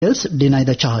others deny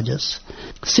the charges.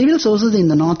 Civil sources in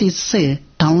the northeast say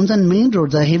towns and main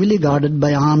roads are heavily guarded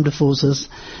by armed forces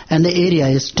and the area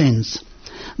is tense.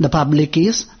 The public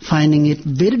is finding it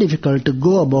very difficult to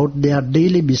go about their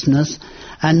daily business,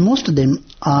 and most of them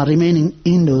are remaining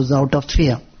indoors out of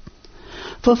fear.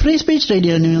 For Free Speech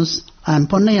Radio News, I am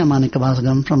Ponnaya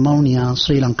Manikavasagam from Vavuniya,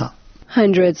 Sri Lanka.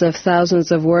 Hundreds of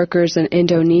thousands of workers in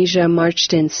Indonesia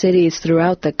marched in cities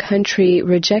throughout the country,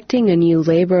 rejecting a new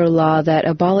labor law that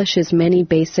abolishes many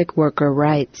basic worker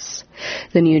rights.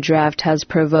 The new draft has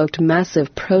provoked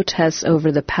massive protests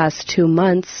over the past 2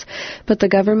 months, but the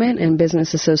government and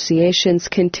business associations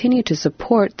continue to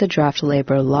support the draft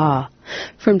labor law.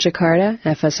 From Jakarta,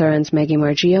 FSRN's Maggie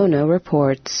Margiono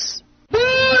reports.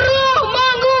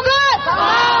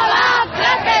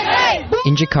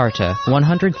 In Jakarta,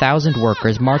 100,000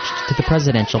 workers marched to the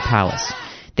presidential palace.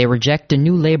 They reject a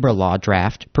new labor law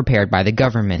draft prepared by the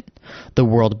government. The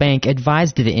World Bank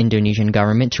advised the Indonesian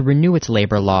government to renew its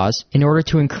labor laws in order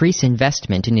to increase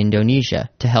investment in Indonesia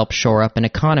to help shore up an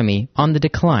economy on the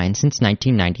decline since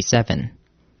 1997.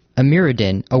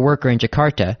 Amiruddin, a worker in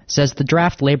Jakarta, says the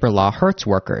draft labor law hurts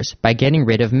workers by getting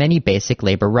rid of many basic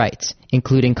labor rights,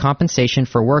 including compensation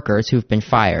for workers who've been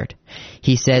fired.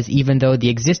 He says even though the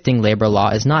existing labor law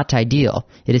is not ideal,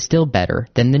 it is still better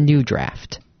than the new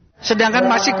draft.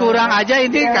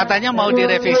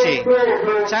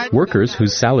 Workers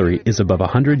whose salary is above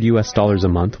 $100 a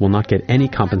month will not get any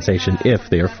compensation if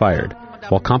they are fired,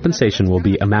 while compensation will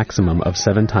be a maximum of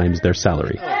 7 times their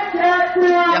salary.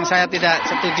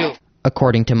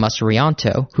 According to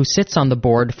Masrianto, who sits on the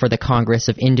board for the Congress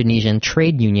of Indonesian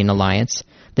Trade Union Alliance,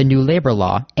 the new labor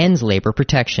law ends labor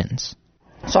protections.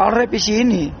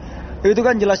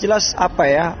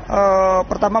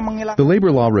 The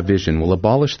labor law revision will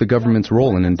abolish the government's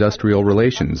role in industrial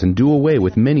relations and do away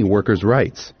with many workers'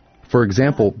 rights. For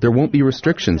example, there won't be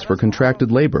restrictions for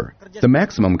contracted labor. The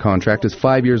maximum contract is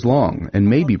 5 years long and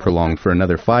may be prolonged for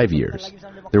another 5 years.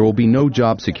 There will be no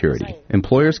job security.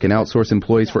 Employers can outsource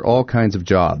employees for all kinds of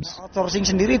jobs.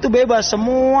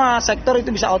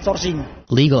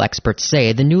 Legal experts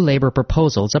say the new labor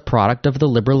proposal is a product of the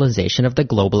liberalization of the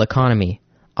global economy.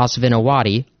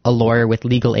 Asvinawati, a lawyer with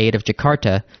Legal Aid of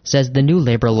Jakarta, says the new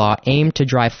labor law aimed to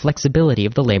drive flexibility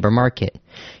of the labor market.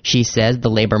 She says the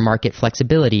labor market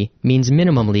flexibility means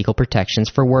minimum legal protections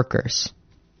for workers.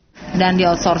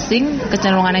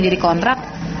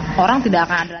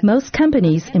 Most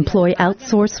companies employ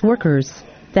outsourced workers.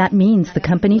 That means the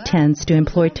company tends to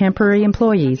employ temporary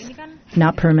employees,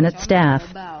 not permanent staff.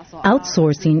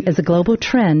 Outsourcing is a global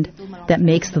trend that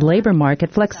makes the labor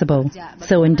market flexible,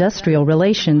 so industrial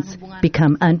relations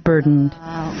become unburdened.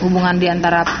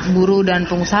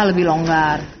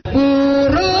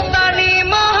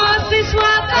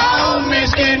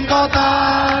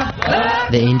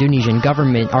 The Indonesian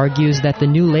government argues that the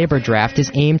new labor draft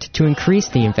is aimed to increase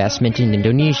the investment in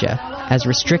Indonesia, as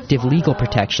restrictive legal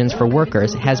protections for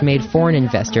workers has made foreign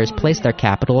investors place their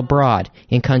capital abroad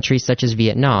in countries such as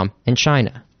Vietnam and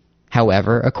China.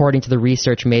 However, according to the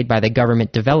research made by the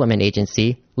Government Development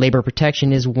Agency, labor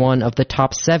protection is one of the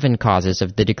top 7 causes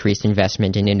of the decreased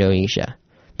investment in Indonesia.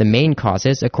 The main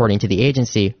causes, according to the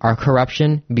agency, are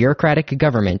corruption, bureaucratic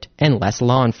government, and less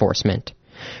law enforcement.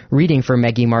 Reading for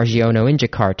Maggie Margiono in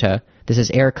Jakarta, this is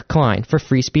Eric Klein for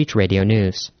Free Speech Radio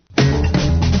News.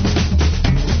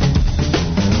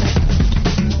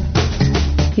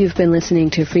 You've been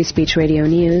listening to Free Speech Radio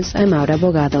News. I'm Aura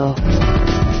Bogado.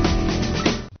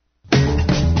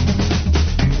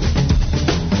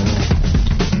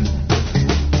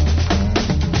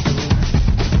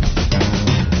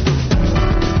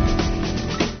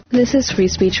 This is Free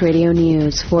Speech Radio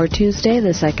News for Tuesday,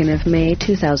 the 2nd of May,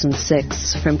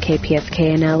 2006. From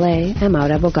KPFK in LA, I'm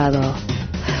Aura Bogado.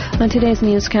 On today's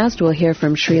newscast, we'll hear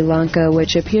from Sri Lanka,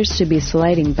 which appears to be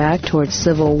sliding back towards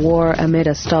civil war amid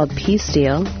a stalled peace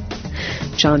deal.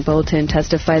 John Bolton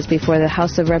testifies before the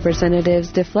House of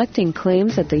Representatives, deflecting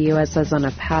claims that the U.S. is on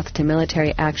a path to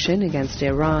military action against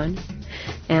Iran.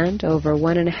 And over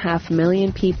 1.5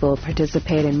 million people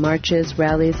participate in marches,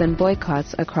 rallies, and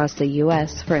boycotts across the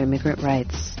U.S. for immigrant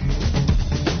rights.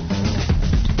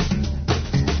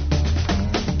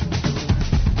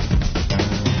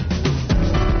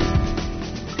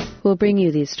 We'll bring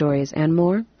you these stories and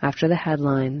more after the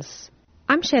headlines.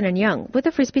 I'm Shannon Young with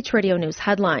the Free Speech Radio News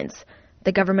headlines.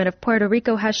 The government of Puerto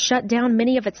Rico has shut down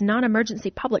many of its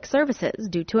non-emergency public services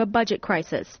due to a budget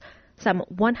crisis. Some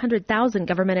 100,000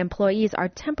 government employees are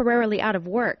temporarily out of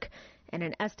work, and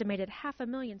an estimated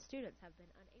 500,000 students have been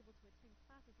unable to attend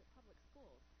classes at public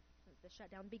schools since the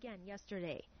shutdown began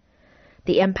yesterday.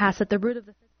 The impasse at the root of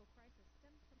the fiscal crisis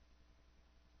stems from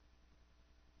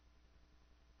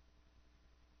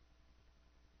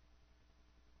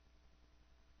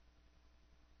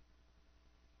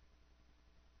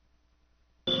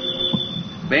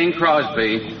Bing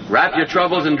Crosby, Wrap Your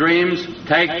Troubles in Dreams,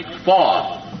 take 4.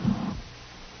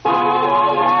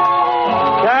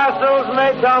 Castles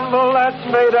may tumble, that's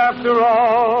fate after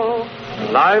all.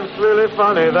 Life's really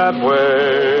funny that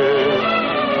way.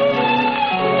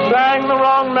 Sang the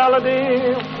wrong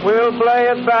melody, we'll play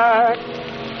it back.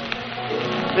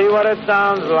 See what it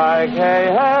sounds like, hey,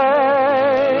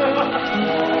 hey.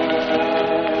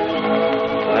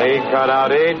 They cut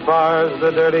out 8 bars,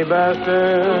 the dirty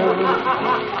bastard.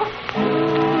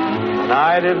 And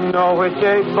I didn't know which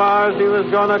 8 bars he was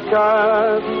gonna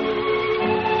cut.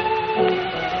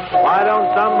 Why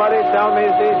don't somebody tell me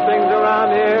these things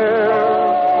around here?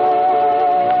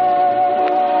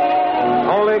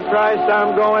 Holy Christ,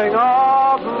 I'm going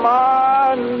off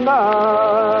my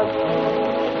nut.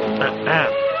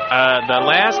 The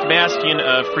last bastion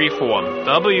of freeform,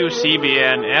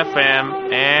 WCBN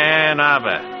FM Ann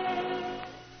Arbor.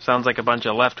 Sounds like a bunch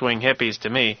of left-wing hippies to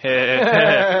me.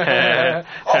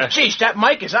 Oh, geez, that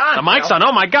mic is on. The mic's on.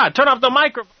 Oh, my God. Turn off the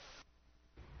microphone.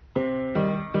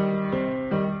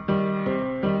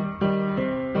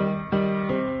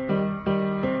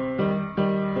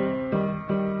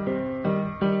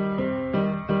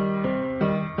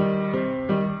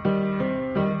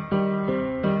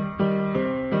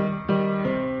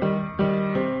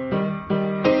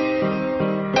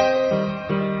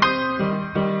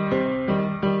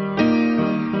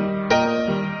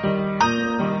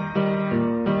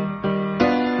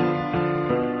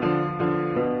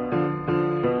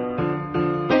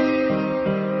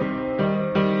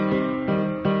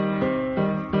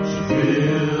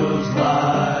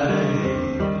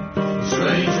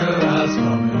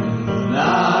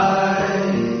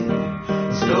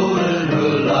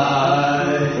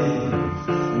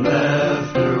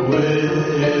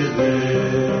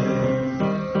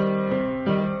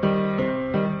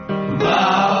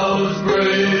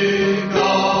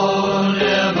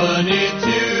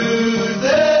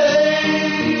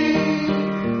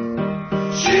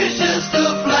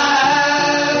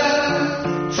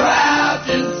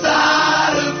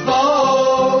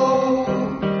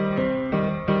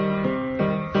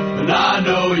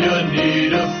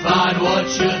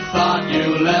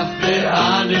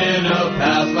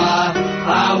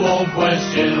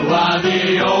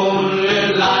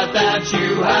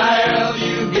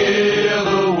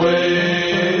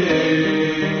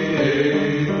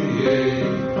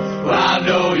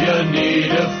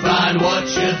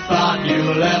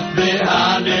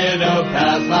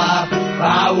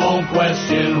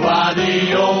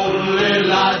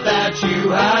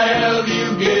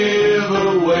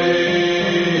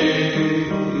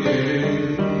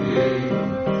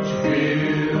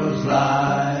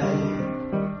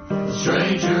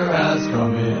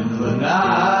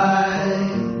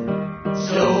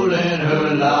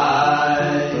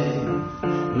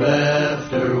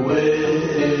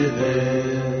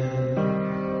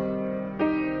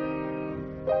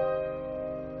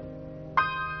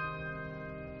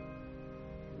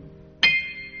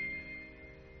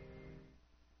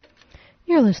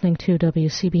 You're listening to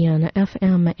WCBN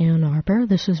FM Ann Arbor.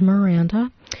 This is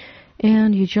Miranda,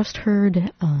 and you just heard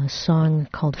a song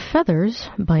called Feathers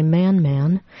by Man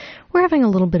Man. We're having a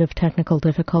little bit of technical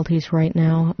difficulties right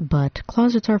now, but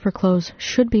Closets Are for Clothes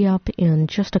should be up in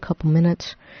just a couple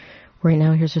minutes. Right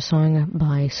now, here's a song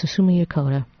by Susumu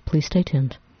Yokota. Please stay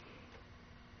tuned.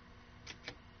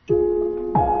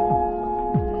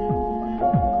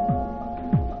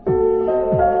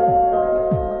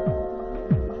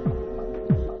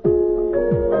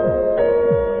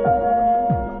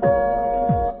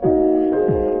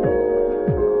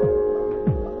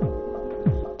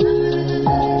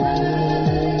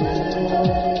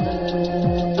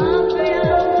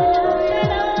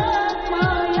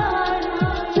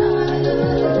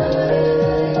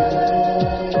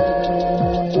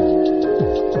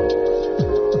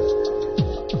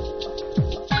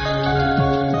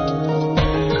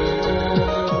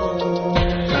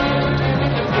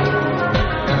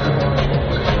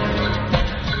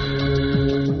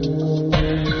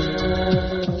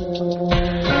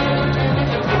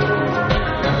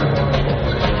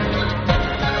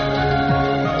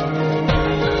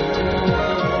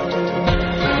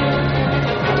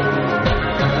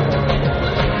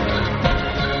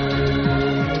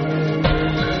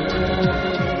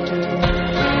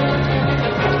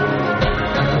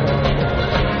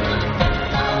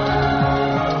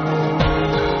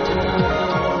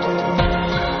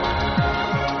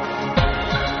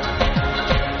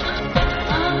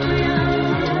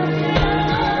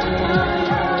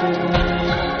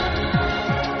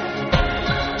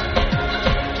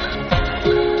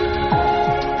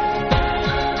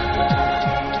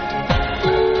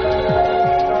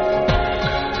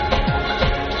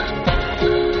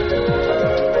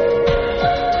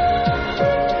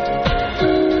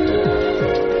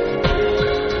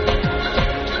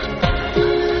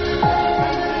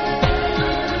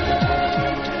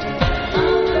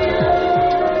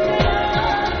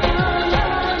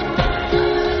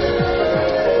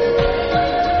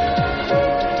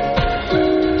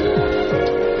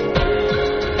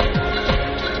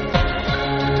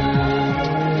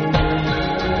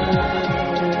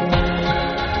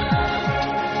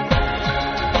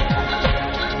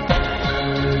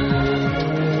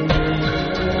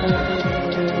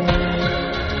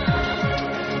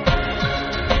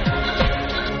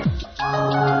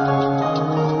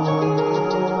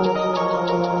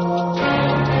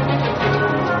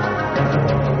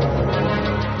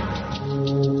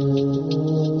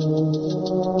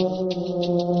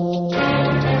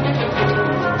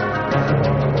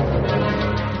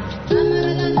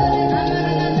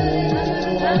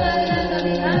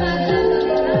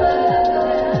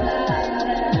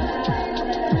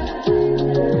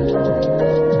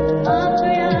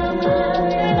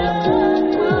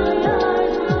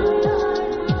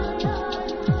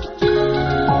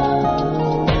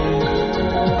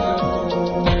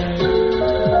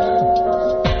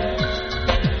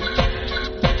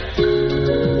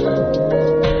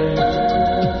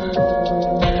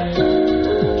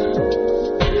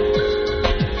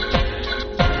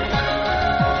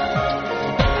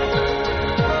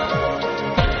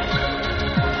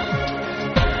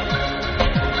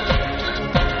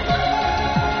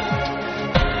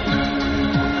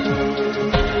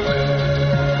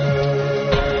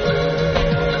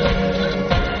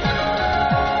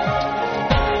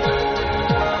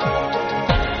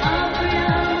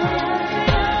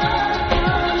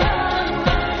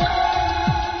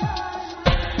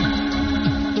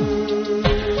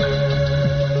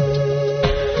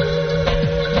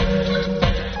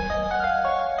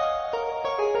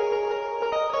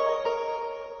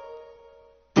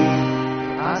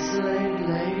 isolated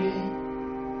lady,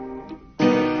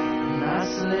 an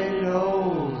isolated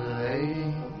old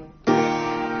lady, a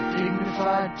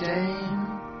dignified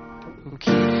dame who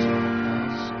keeps her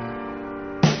house.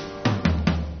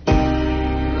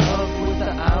 Love with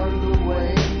the out of the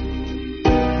way,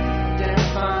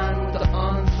 identifying with the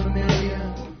unfamiliar,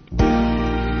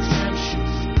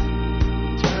 contentious,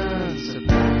 turns her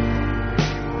back.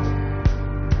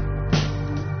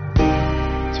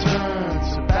 Turns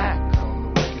her back on the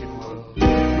wicked world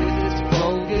with its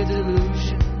vulgar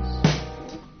delusions,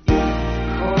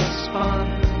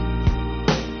 corresponding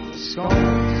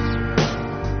scorns.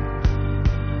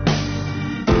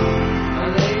 A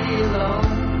lady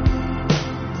alone,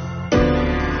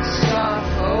 scarf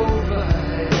over her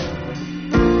head,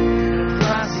 and a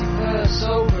pricey purse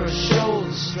over her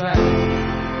shoulder strap.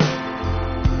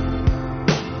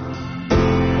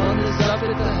 Wonders up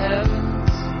at the heavens.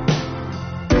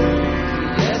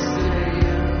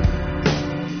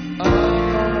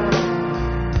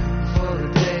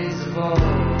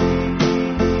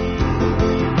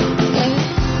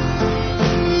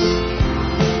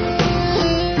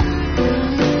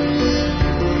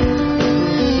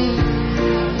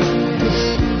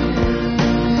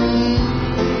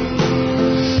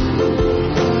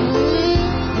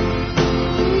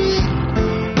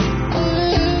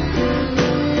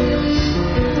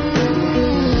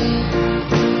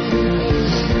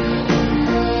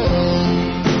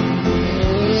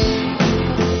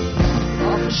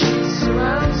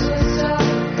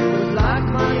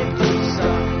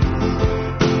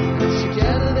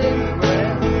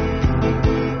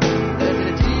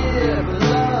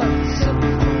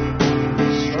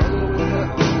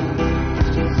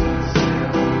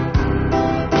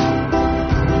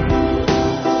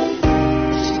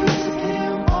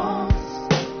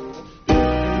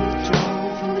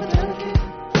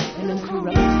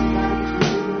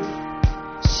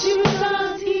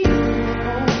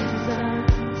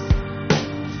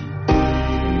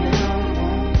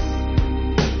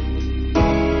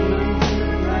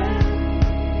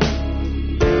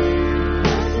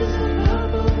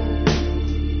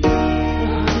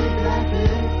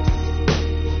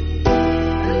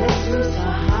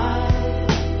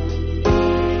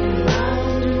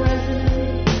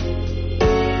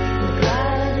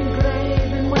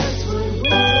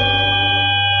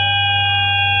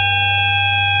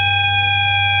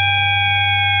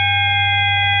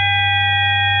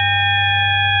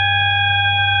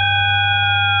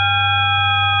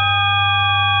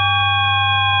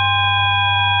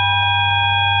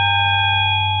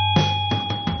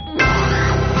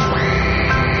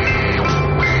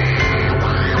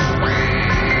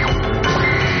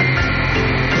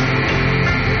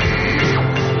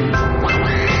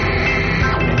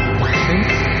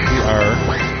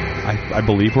 I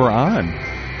believe we're on.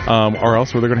 Or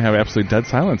else they're going to have absolutely dead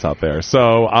silence out there.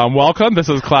 So, welcome. This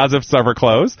is Closets Ever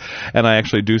Close, and I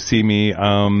actually do see me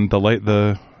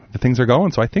the things are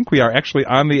going, so I think we are actually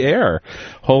on the air.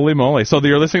 Holy moly. So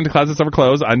you're listening to Closets Ever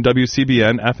Close on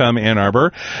WCBN FM Ann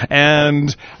Arbor,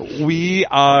 and we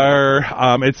are,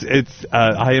 I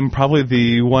am probably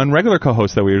the one regular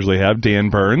co-host that we usually have, Dan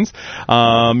Burns.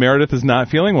 Meredith is not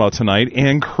feeling well tonight,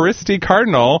 and Christy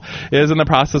Cardinal is in the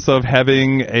process of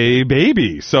having a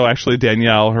baby. So actually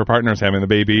Danielle, her partner, is having the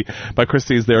baby, but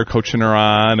Christy's there coaching her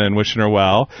on and wishing her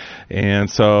well. And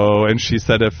she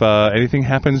said if anything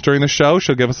happens during the show,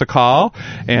 she'll give us a call,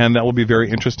 and that will be very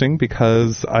interesting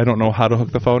because I don't know how to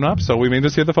hook the phone up, so we may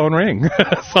just hear the phone ring.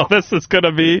 So this is going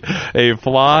to be a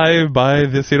fly by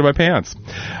the seat of my pants.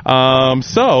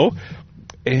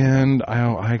 And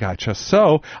I gotcha.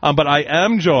 So, but I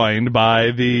am joined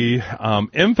by the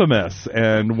infamous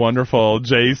and wonderful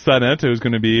Jay Sennett, who's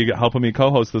going to be helping me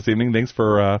co-host this evening. Thanks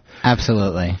for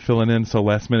absolutely filling in so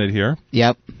last minute here.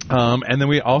 Yep. And then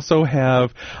we also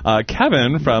have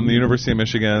Kevin from the University of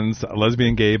Michigan's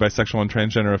Lesbian, Gay, Bisexual, and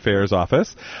Transgender Affairs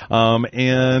Office.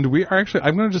 And we are actually,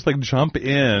 I'm going to just jump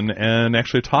in and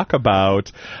actually talk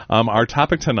about our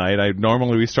topic tonight.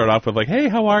 Normally we start off with hey,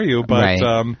 how are you? But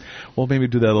right. We'll maybe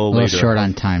do that a little later. Short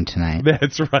on time tonight.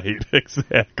 That's right,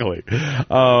 exactly.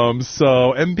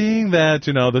 And being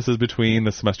that, this is between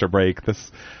the semester break,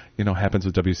 this, happens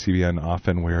with WCBN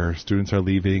often where students are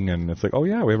leaving and it's oh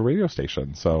yeah, we have a radio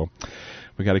station. So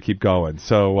we got to keep going.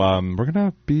 So we're going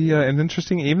to be an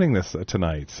interesting evening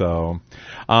tonight. So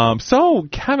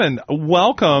Kevin,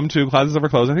 welcome to Closets Ever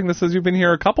Close. I think you've been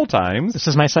here a couple times. This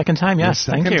is my second time, yes.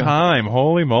 Thank you. Second time.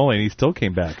 Holy moly. And he still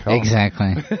came back. Oh.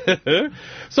 Exactly.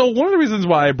 So one of the reasons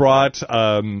why I brought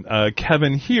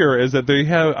Kevin here is that they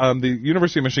have the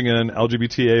University of Michigan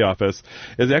LGBTA office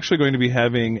is actually going to be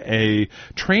having a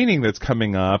training training that's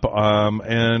coming up,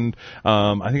 and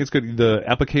I think it's good. The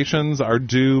applications are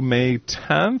due May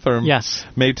 10th, or yes,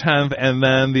 May 10th, and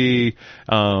then the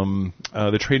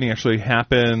training actually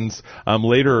happens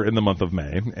later in the month of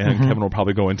May, and Kevin will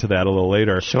probably go into that a little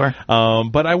later. Sure.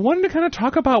 But I wanted to kind of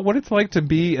talk about what it's like to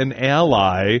be an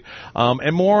ally,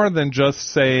 and more than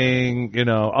just saying,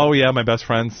 oh yeah, my best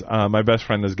friend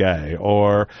is gay,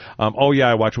 or oh yeah,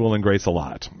 I watch Will and Grace a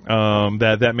lot.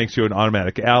 That makes you an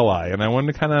automatic ally, and I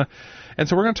wanted to and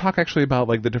so we're going to talk actually about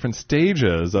like the different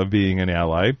stages of being an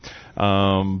ally.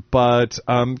 But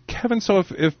Kevin, so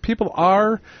if people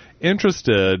are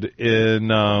interested in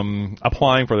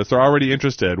applying for this, they're already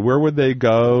interested, where would they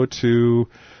go to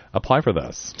apply for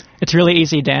this? It's really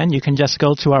easy, Dan. You can just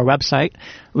go to our website,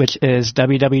 which is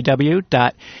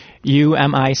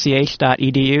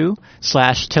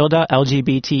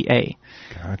www.umich.edu/LGBTA.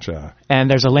 Gotcha. And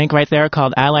there's a link right there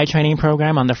called Ally Training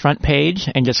Program on the front page,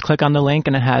 and just click on the link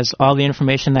and it has all the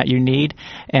information that you need.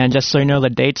 And just so you know,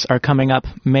 the dates are coming up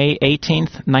May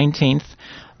 18th, 19th,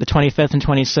 the 25th and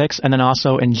 26th, and then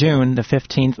also in June, the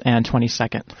 15th and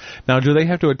 22nd. Now, do they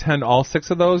have to attend all 6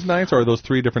 of those nights, or are those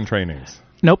 3 different trainings?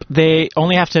 Nope, they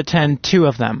only have to attend 2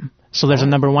 of them. So there's a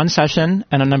number 1 session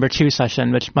and a number 2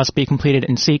 session, which must be completed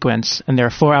in sequence, and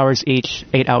they're 4 hours each,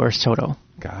 8 hours total.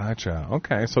 Gotcha.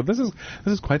 Okay, so this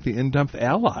is quite the in-depth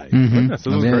ally. Mm-hmm. Goodness,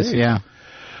 this is great. Yeah.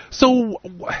 So,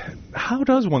 how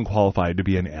does one qualify to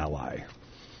be an ally?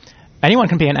 Anyone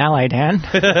can be an ally, Dan.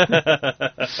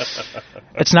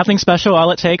 It's nothing special.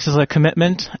 All it takes is a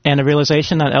commitment and a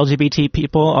realization that LGBT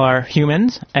people are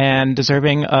humans and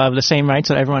deserving of the same rights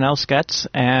that everyone else gets,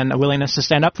 and a willingness to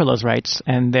stand up for those rights.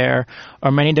 And there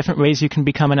are many different ways you can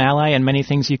become an ally and many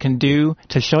things you can do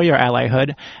to show your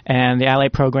allyhood. And the Ally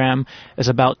program is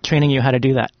about training you how to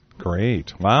do that.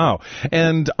 Great. Wow.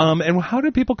 And how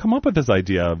did people come up with this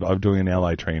idea of doing an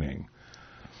ally training?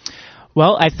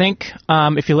 Well, I think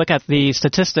if you look at the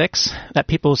statistics that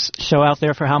people show out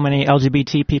there for how many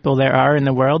LGBT people there are in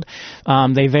the world,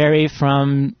 they vary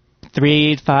from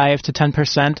 3, 5 to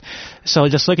 10%. So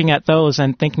just looking at those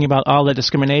and thinking about all the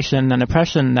discrimination and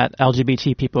oppression that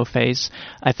LGBT people face,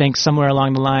 I think somewhere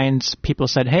along the lines people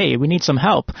said, hey, we need some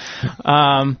help.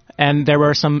 And there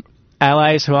were some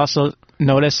allies who also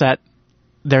noticed that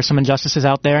there's some injustices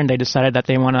out there, and they decided that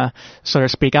they want to sort of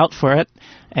speak out for it.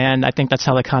 And I think that's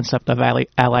how the concept of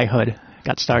allyhood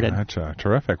got started. Gotcha.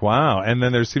 Terrific. Wow. And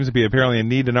then there seems to be apparently a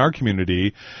need in our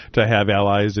community to have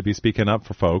allies to be speaking up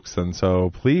for folks. And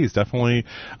so please definitely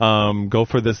go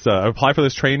for this, apply for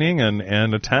this training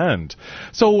and attend.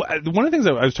 So one of the things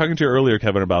that I was talking to you earlier,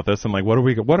 Kevin, about this, and like, what are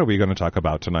we going to talk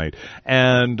about tonight?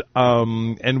 And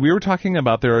we were talking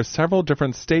about there are several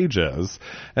different stages.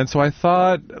 And so I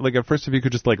thought, like, at first if you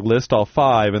could just like list all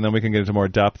 5, and then we can get into more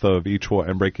depth of each one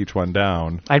and break each one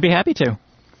down. I'd be happy to.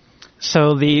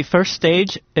 So the first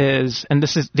stage is, and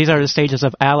these are the stages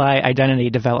of ally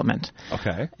identity development.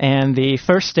 Okay. And the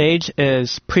first stage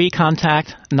is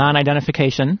pre-contact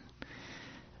non-identification.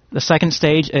 The second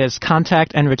stage is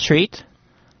contact and retreat,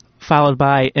 followed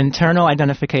by internal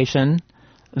identification,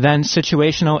 then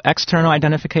situational external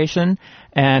identification,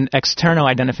 and external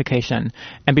identification.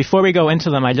 And before we go into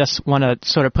them, I just want to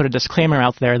sort of put a disclaimer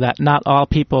out there that not all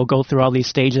people go through all these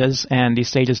stages, and these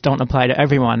stages don't apply to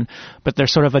everyone, but they're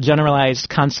sort of a generalized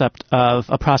concept of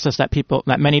a process that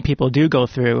many people do go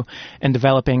through in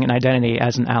developing an identity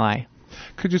as an ally.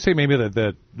 Could you say maybe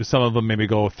that some of them maybe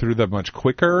go through them much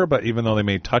quicker, but even though they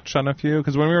may touch on a few?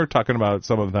 Because when we were talking about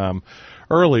some of them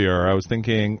earlier, I was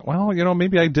thinking, well,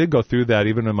 maybe I did go through that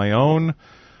even in my own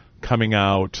coming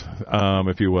out,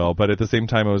 if you will. But at the same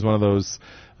time, it was one of those,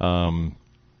 I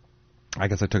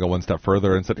guess I took it one step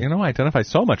further and said, I identify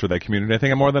so much with that community. I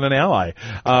think I'm more than an ally.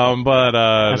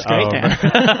 That's great, Dan.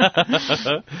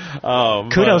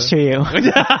 Kudos to you.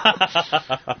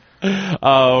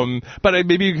 But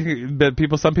maybe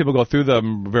some people go through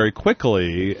them very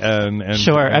quickly, and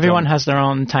sure, everyone has their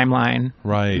own timeline.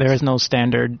 Right. There is no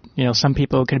standard. Some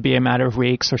people could be a matter of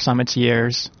weeks, or some it's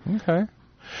years. Okay.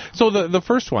 So the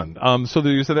first one,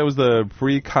 you said that was the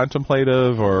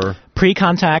pre-contemplative or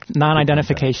pre-contact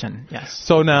non-identification. Yes.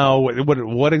 So now,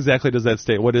 what exactly does that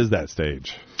stage? What is that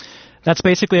stage? That's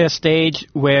basically a stage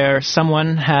where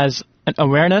someone has an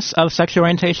awareness of sexual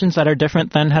orientations that are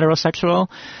different than heterosexual,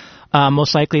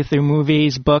 most likely through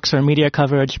movies, books, or media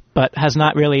coverage, but has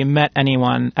not really met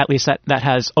anyone, at least that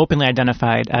has openly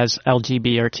identified as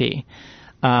LGBT.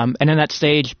 And in that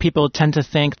stage, people tend to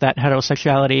think that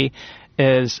heterosexuality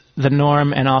is the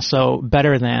norm and also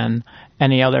better than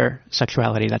any other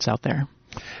sexuality that's out there.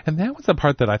 And that was the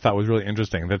part that I thought was really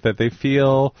interesting, that they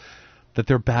feel that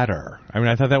they're better. I mean,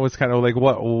 I thought that was kind of like,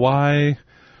 why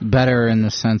Better in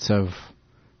the sense of,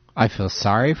 I feel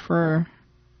sorry for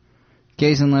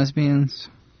gays and lesbians.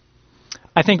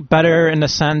 I think better in the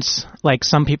sense, like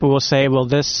some people will say, well,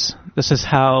 this is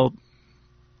how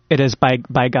it is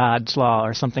by God's law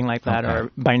or something like that,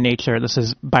 or by nature. This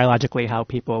is biologically how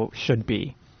people should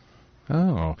be.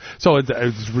 Oh, so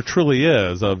it truly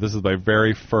is. This is my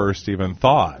very first even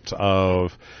thought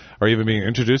of, or even being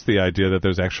introduced to the idea that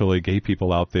there's actually gay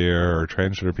people out there or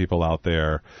transgender people out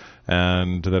there,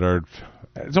 and that are.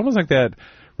 It's almost like that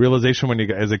realization when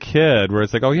you, as a kid, where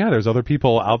it's like, oh yeah, there's other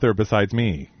people out there besides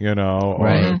me, you know, or,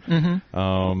 right?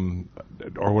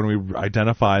 Or when we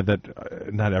identify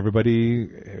that not everybody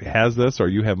has this, or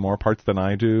you have more parts than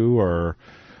I do, or.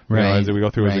 Right. As we go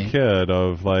through as a kid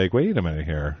of like, wait a minute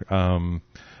here. I don't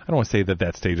want to say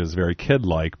that stage is very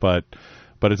kid-like, but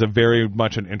it's a very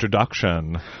much an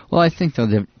introduction. Well, I think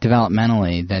though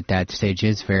developmentally that stage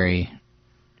is very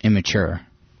immature.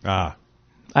 Ah,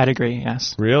 I'd agree.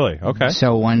 Yes. Really? Okay.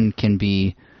 So one can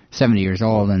be 70 years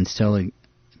old and still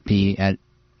be at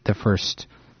the first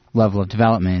level of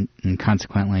development, and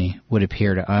consequently would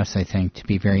appear to us, I think, to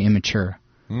be very immature.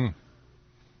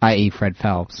 I.e., Fred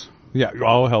Phelps. Yeah.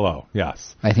 Oh, hello.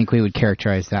 Yes. I think we would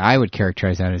characterize that. I would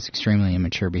characterize that as extremely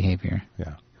immature behavior.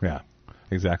 Yeah. Yeah.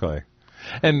 Exactly.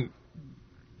 And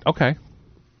okay,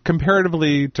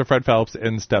 comparatively to Fred Phelps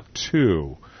in step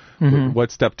 2,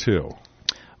 what's step 2?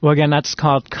 Well, again, that's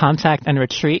called contact and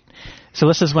retreat. So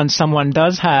this is when someone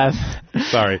does have.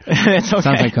 Sorry. It's okay.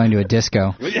 Sounds like going to a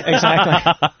disco.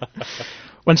 Exactly.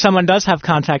 When someone does have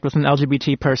contact with an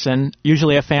LGBT person,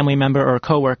 usually a family member or a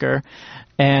coworker,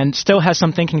 and still has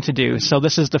some thinking to do. So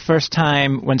this is the first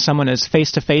time when someone is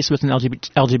face-to-face with an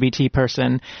LGBT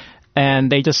person,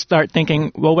 and they just start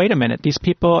thinking, well, wait a minute, these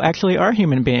people actually are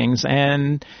human beings,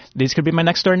 and these could be my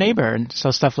next-door neighbor, and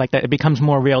so stuff like that. It becomes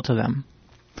more real to them.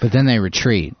 But then they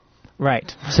retreat.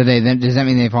 Right. So does that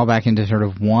mean they fall back into sort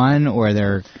of one, or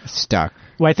they're stuck?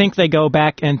 Well, I think they go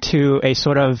back into a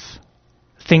sort of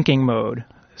thinking mode.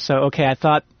 So, okay, I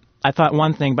thought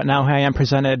one thing, but now I am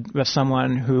presented with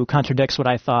someone who contradicts what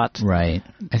I thought. Right.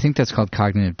 I think that's called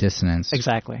cognitive dissonance.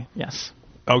 Exactly, yes.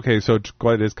 Okay, so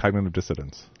what is cognitive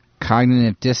dissonance?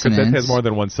 Cognitive dissonance... Because that has more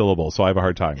than one syllable, so I have a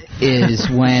hard time. ...is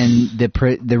when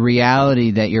the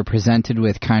reality that you're presented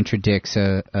with contradicts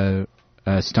a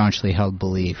staunchly held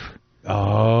belief.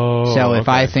 Oh, so if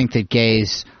I think that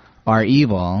gays are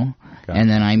evil... And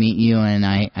then I meet you and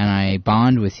I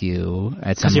bond with you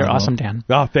at some level. Because you're awesome, Dan.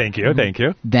 Oh, thank you, thank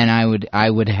you. Then I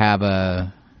would have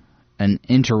an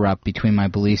interrupt between my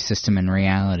belief system and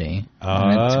reality.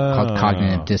 And it's called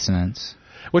cognitive dissonance.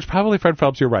 Which probably Fred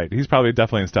Phelps, you're right. He's probably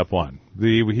definitely in step 1.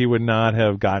 He would not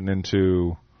have gotten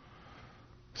into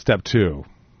step 2,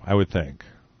 I would think.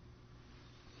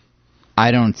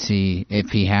 I don't see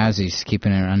if he has. He's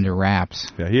keeping it under wraps.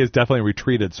 Yeah, he has definitely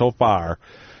retreated so far.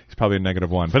 It's probably a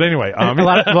 -1. But anyway. a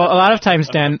lot of times,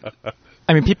 Dan,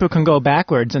 I mean, people can go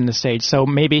backwards in the stage. So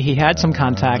maybe he had some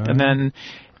contact, and then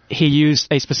he used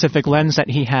a specific lens that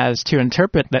he has to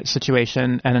interpret that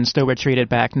situation, and then still retreated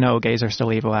back. No, gays are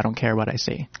still evil. I don't care what I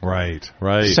see. Right.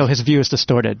 So his view is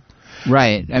distorted.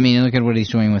 Right. I mean, look at what he's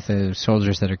doing with the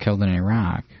soldiers that are killed in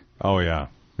Iraq. Oh, yeah.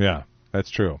 Yeah, that's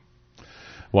true.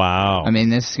 Wow. I mean,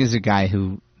 this is a guy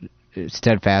who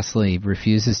steadfastly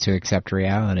refuses to accept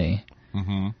reality.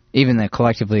 Mm-hmm. Even the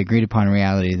collectively agreed upon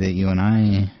reality that you and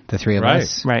I, the three of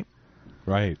us. Right.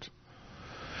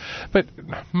 But,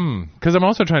 because I'm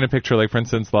also trying to picture, like, for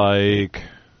instance, like,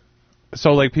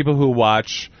 so, like, people who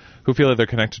feel that they're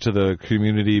connected to the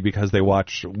community because they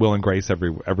watch Will and Grace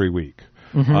every week.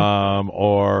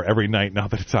 Or every night, now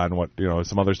that it's on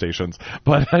some other stations.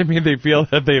 But, I mean, they feel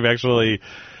that they've actually,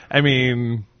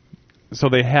 so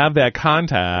they have that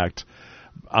contact,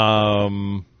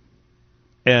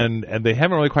 and they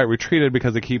haven't really quite retreated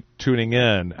because they keep tuning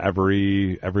in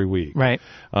every week. Right.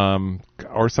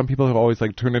 Or some people have always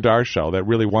like tuned into our show that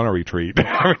really want to retreat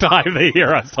every time they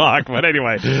hear us talk. But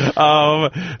anyway,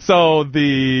 so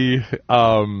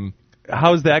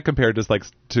how's that compared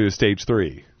to stage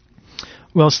 3?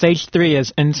 Well, stage 3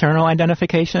 is internal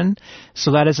identification.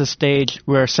 So that is a stage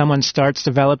where someone starts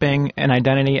developing an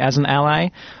identity as an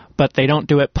ally, but they don't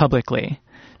do it publicly.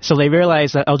 So they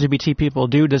realize that LGBT people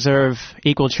do deserve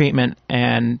equal treatment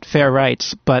and fair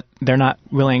rights, but they're not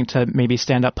willing to maybe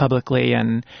stand up publicly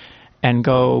and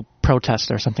go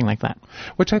protest or something like that.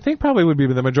 Which I think probably would be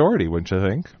the majority, wouldn't you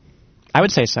think? I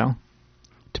would say so.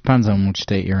 Depends on which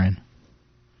state you're in.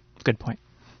 Good point.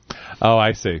 Oh,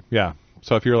 I see. Yeah.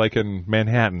 So if you're like in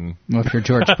Manhattan... Well, if you're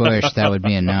George Bush, that would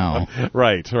be a no.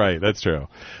 Right. That's true.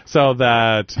 So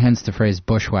that... Hence the phrase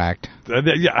bushwhacked.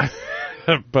 Yeah.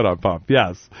 But on pump,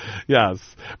 yes.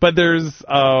 But there's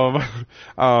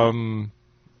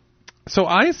so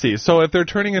I see. So if they're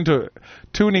tuning into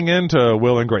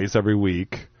Will and Grace every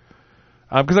week,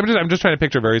 because I'm just trying to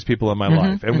picture various people in my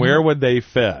life, and where would they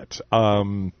fit?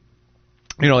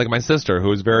 Like my sister,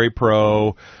 who is very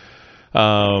pro,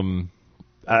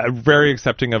 very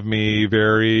accepting of me,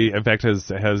 in fact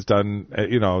has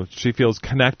done, she feels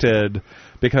connected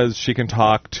because she can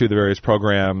talk to the various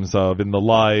programs of In the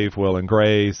Life, Will and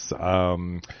Grace.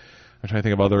 I'm trying to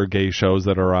think of other gay shows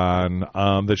that are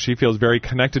on, that she feels very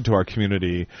connected to our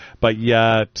community, but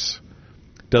yet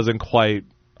doesn't quite.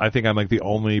 I think I'm like the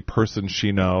only person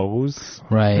she knows.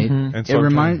 Right. And so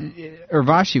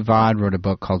Urvashi Vaught wrote a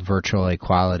book called Virtual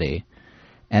Equality,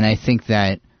 and I think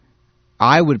that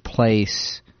I would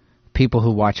place people who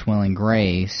watch Will and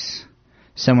Grace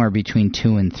somewhere between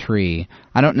 2 and 3.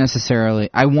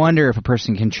 I wonder if a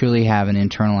person can truly have an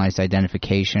internalized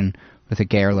identification with a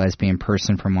gay or lesbian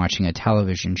person from watching a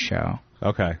television show.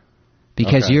 Okay.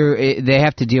 Because they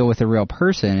have to deal with a real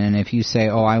person, and if you say,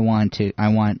 "Oh, I want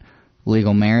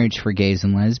legal marriage for gays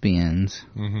and lesbians,"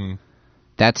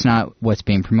 that's not what's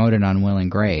being promoted on Will and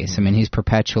Grace. I mean, he's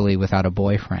perpetually without a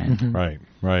boyfriend.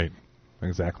 Right.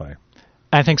 Exactly.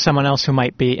 I think someone else who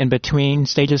might be in between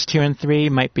stages 2 and 3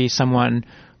 might be someone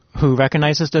who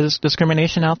recognizes this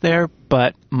discrimination out there,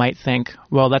 but might think,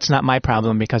 well, that's not my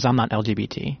problem because I'm not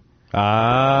LGBT.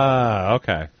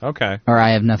 Okay. Or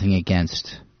I have nothing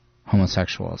against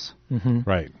homosexuals.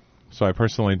 Right. So I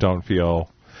personally don't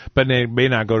feel... But they may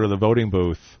not go to the voting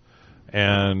booth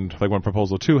and, like when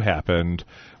Proposal 2 happened,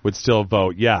 would still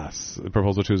vote yes,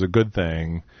 Proposal 2 is a good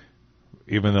thing,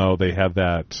 even though they have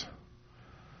that...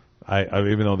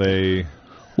 even though they...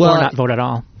 Or not vote at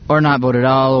all. Or not vote at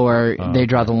all, or they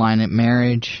draw the line at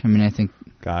marriage. I mean, I think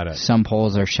some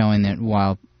polls are showing that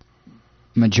while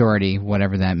majority,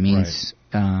 whatever that means,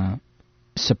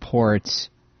 supports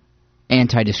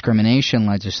anti-discrimination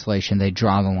legislation, they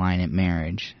draw the line at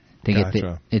marriage. They get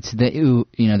the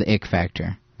ick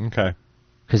factor. Okay.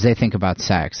 Because they think about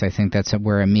sex. I think that's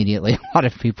where immediately a lot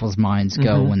of people's minds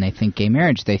go when they think gay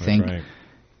marriage. They think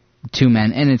two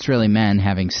men, and it's really men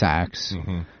having sex.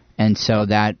 And so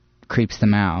that creeps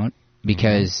them out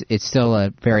because it's still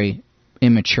a very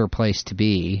immature place to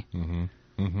be.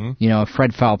 If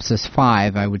Fred Phelps is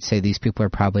 5, I would say these people are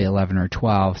probably 11 or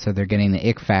 12, so they're getting the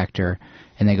ick factor,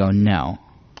 and they go, no.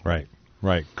 Right.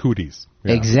 Cooties.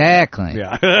 Yeah. Exactly.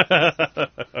 Yeah.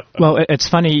 Well, it's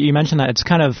funny you mentioned that. It's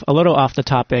kind of a little off the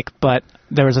topic, but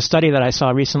there was a study that I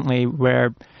saw recently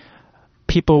where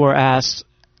people were asked,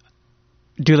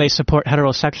 do they support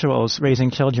heterosexuals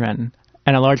raising children?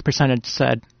 And a large percentage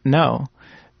said no.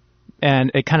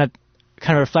 And it kind of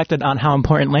reflected on how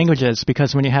important language is,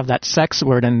 because when you have that sex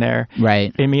word in there,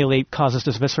 it immediately causes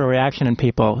this visceral reaction in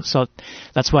people. So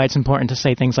that's why it's important to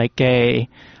say things like gay,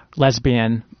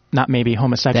 lesbian, not maybe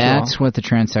homosexual. That's what the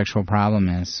transsexual problem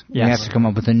is. Yes. We have to come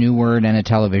up with a new word and a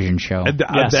television show.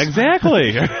 Yes.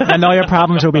 Exactly. And all your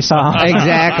problems will be solved.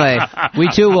 Exactly. We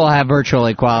too will have virtual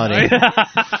equality.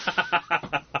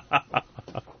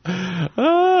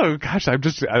 Oh, gosh, I'm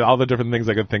just... all the different things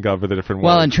I could think of for the different words.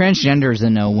 Well, and transgender is a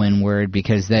no-win word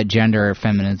because that gender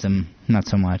feminism, not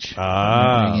so much.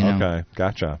 Okay.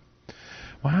 Gotcha.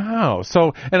 Wow.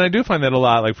 So, and I do find that a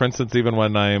lot, like, for instance, even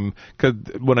when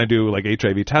I do, like,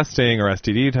 HIV testing or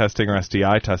STD testing or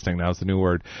STI testing, now is the new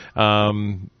word,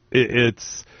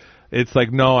 it's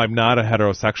like, no, I'm not a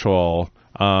heterosexual.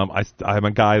 I'm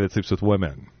a guy that sleeps with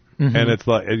women. And it's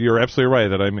like, you're absolutely right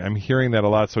that I'm hearing that a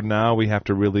lot. So now we have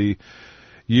to really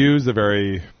use the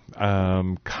very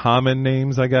common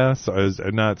names, I guess, as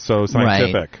not so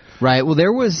scientific. Right. Well,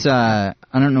 there was, I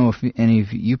don't know if any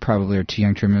of you probably are too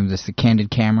young to remember this, the Candid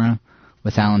Camera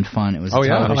with Alan Funt. It was a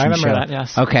television show. I remember that,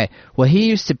 yes. Okay. Well, he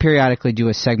used to periodically do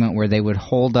a segment where they would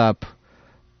hold up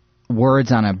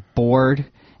words on a board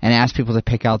and ask people to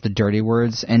pick out the dirty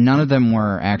words, and none of them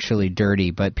were actually dirty,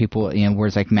 but people,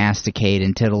 words like masticate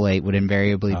and titillate would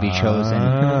invariably be chosen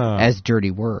as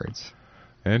dirty words.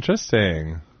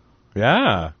 Interesting.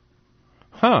 Yeah.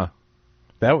 Huh.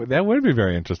 That would be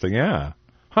very interesting, yeah.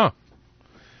 Huh.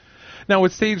 Now,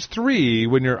 with stage 3,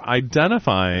 when you're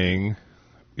identifying,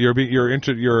 you're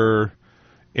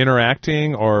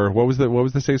interacting, or what was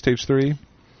the stage 3?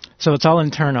 So it's all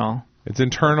internal. It's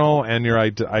internal, and you're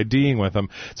IDing with them.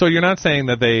 So you're not saying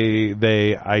that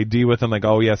they ID with them like,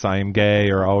 oh yes, I am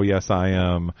gay, or oh yes, I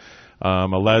am a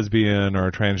lesbian or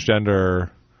a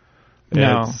transgender.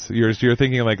 No. You're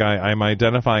thinking like I'm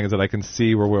identifying as that I can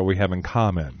see what we have in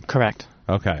common. Correct.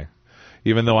 Okay.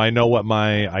 Even though I know what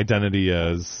my identity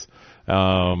is,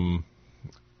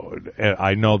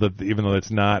 I know that even though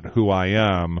it's not who I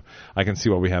am, I can see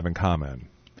what we have in common.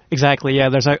 Exactly, yeah.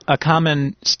 There's a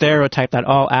common stereotype that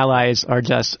all allies are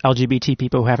just LGBT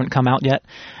people who haven't come out yet,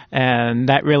 and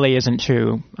that really isn't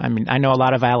true. I mean, I know a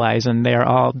lot of allies, and they are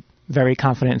all very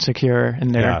confident and secure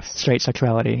in their straight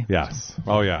sexuality. Yes.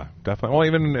 Oh, yeah, definitely. Well,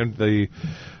 even in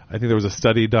I think there was a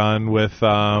study done with,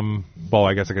 well,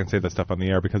 I guess I can say that stuff on the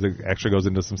air because it actually goes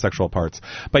into some sexual parts.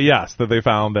 But yes, that they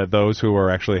found that those who were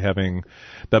actually having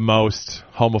the most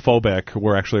homophobic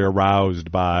were actually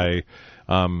aroused by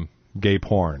gay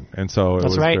porn. And so it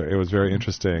was very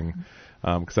interesting.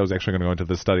 Because I was actually going to go into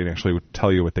this study and actually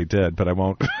tell you what they did, but I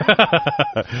won't.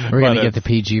 We're going to get the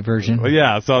PG version.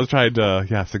 Yeah, so I was trying to,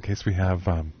 in case we have,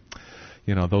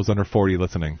 those under 40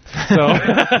 listening. So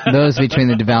those between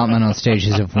the developmental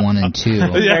stages of 1 and 2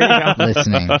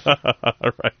 listening.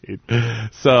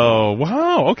 Right. So,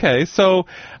 wow, okay. So,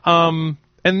 and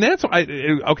that's,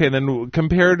 then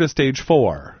compared to stage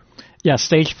 4. Yeah,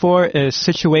 stage 4 is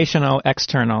situational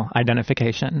external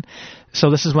identification.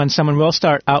 So this is when someone will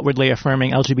start outwardly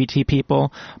affirming LGBT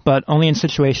people, but only in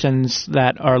situations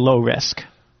that are low risk.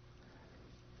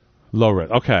 Low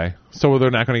risk, okay. So they're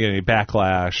not going to get any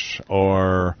backlash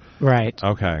or... Right.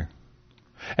 Okay.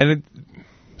 And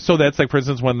so that's like, for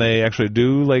instance, when they actually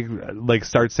do like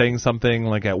start saying something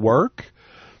like at work,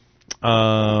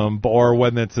 or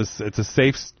when it's a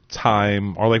safe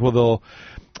time, or like, well, they'll...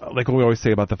 Like what we always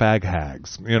say about the fag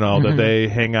hags, that they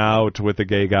hang out with the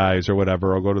gay guys or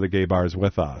whatever, or go to the gay bars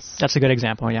with us. That's a good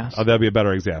example, yes. Oh, that'd be a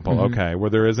better example. Okay,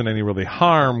 where there isn't any really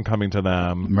harm coming to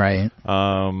them. Right.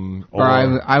 Or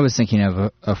I was thinking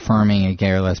of affirming a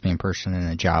gay or lesbian person in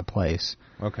a job place.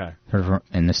 Okay.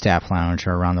 In the staff lounge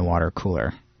or around the water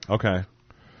cooler. Okay.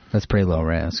 That's pretty low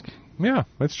risk. Yeah,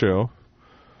 that's true.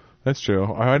 That's true.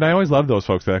 And I always love those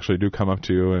folks that actually do come up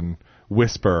to you and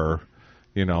whisper...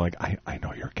 like, I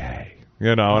know you're gay,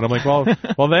 and I'm like, well,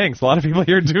 thanks. A lot of people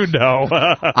here do know.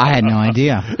 I had no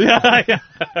idea. Yeah.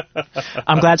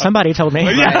 I'm glad somebody told me.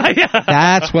 Yeah.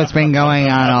 That's what's been going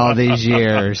on all these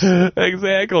years.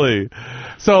 Exactly.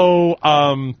 So,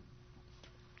 and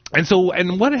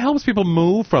what helps people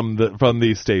move from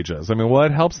these stages? I mean,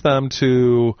 what helps them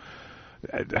to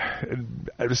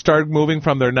start moving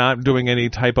from they're not doing any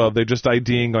type of, they're just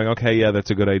IDing, going, okay, yeah,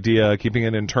 that's a good idea, keeping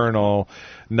it internal,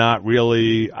 not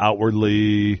really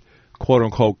outwardly, quote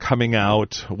unquote, coming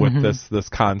out with this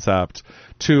concept,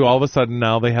 to all of a sudden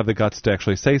now they have the guts to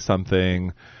actually say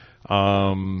something.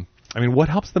 I mean, what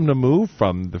helps them to move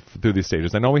through these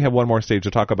stages? I know we have one more stage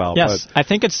to talk about. Yes, but I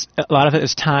think a lot of it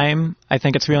is time. I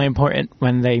think it's really important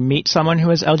when they meet someone who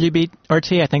is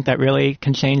LGBT. I think that really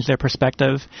can change their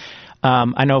perspective.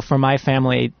 I know for my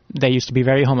family, they used to be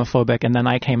very homophobic, and then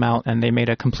I came out, and they made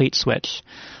a complete switch.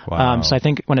 Wow. So I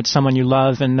think when it's someone you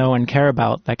love and know and care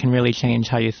about, that can really change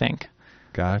how you think.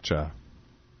 Gotcha.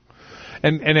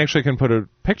 And actually can put a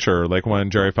picture, like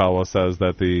when Jerry Falwell says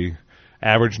that the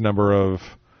average number of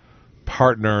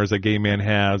partners a gay man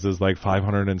has is like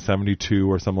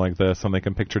 572 or something like this, and they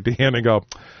can picture Dan and go,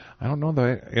 I don't know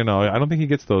that, I don't think he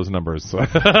gets those numbers. Or,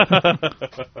 that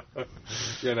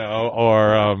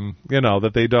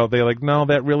they're like, no,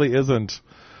 that really isn't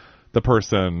the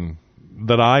person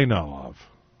that I know of.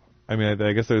 I mean,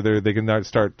 I guess they can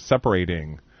start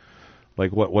separating,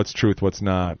 like what's truth, what's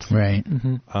not. Right.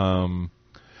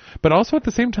 But also at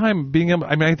the same time being able,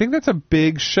 I mean, I think that's a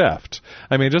big shift.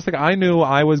 I mean, just like I knew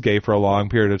I was gay for a long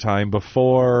period of time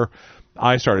before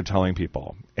I started telling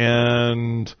people.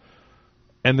 And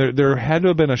there had to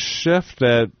have been a shift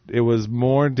that it was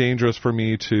more dangerous for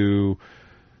me to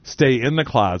stay in the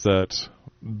closet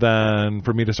than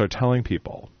for me to start telling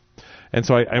people. And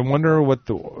so I wonder what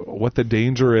the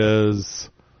danger is,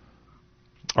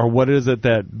 or what is it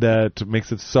that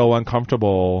makes it so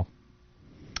uncomfortable.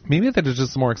 Maybe that it's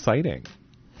just more exciting.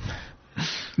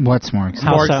 What's more exciting?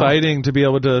 More exciting to be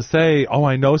able to say, oh,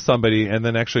 I know somebody, and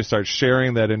then actually start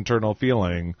sharing that internal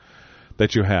feeling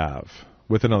that you have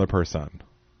with another person.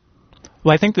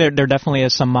 Well, I think there definitely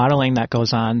is some modeling that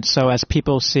goes on. So as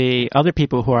people see other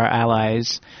people who are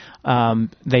allies,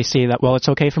 they see that, well, it's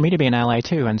okay for me to be an ally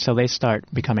too, and so they start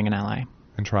becoming an ally.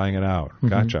 And trying it out.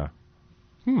 Gotcha.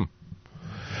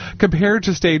 Compared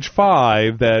to stage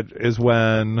 5, that is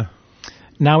when...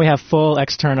 Now we have full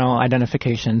external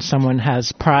identification. Someone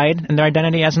has pride in their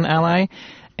identity as an ally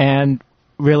and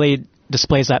really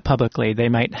displays that publicly. They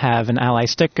might have an ally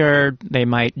sticker. They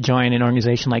might join an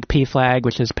organization like PFLAG,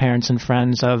 which is Parents and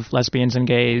Friends of Lesbians and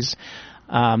Gays.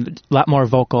 A lot more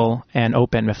vocal and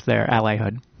open with their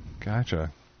allyhood.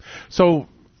 Gotcha. So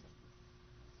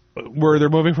where they're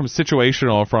moving from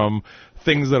situational, from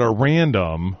things that are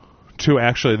random, to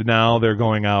actually now they're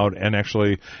going out and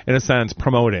actually, in a sense,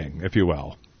 promoting, if you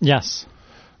will. Yes.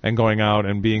 And going out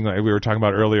and being, like we were talking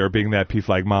about earlier, being that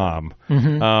PFLAG mom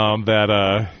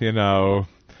that,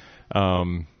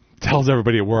 tells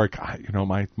everybody at work,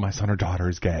 my son or daughter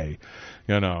is gay,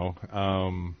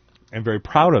 and very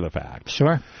proud of the fact.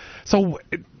 Sure. So,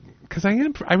 because I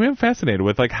am fascinated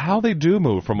with like how they do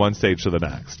move from one stage to the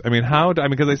next.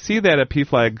 Because I see that at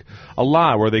PFLAG a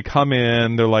lot, where they come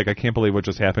in, they're like, I can't believe what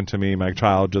just happened to me. My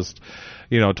child just,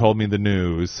 told me the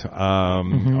news,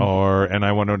 and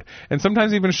I want to, and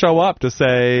sometimes even show up to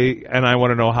say, and I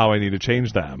want to know how I need to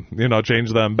change them,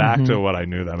 change them back to what I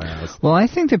knew them as. Well, I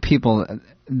think that people,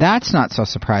 that's not so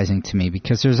surprising to me,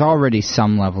 because there's already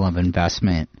some level of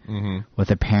investment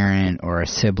with a parent or a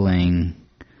sibling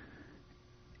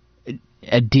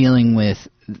dealing with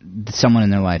someone in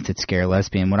their life that's gay or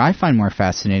lesbian. What I find more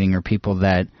fascinating are people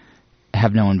that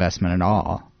have no investment at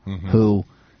all, who,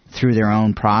 through their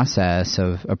own process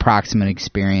of approximate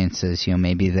experiences,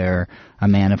 maybe they're a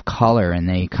man of color and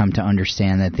they come to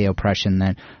understand that the oppression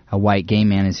that a white gay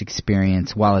man has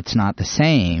experienced, while it's not the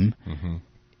same,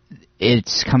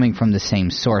 it's coming from the same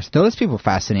source. Those people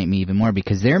fascinate me even more,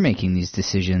 because they're making these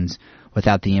decisions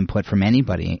without the input from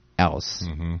anybody else.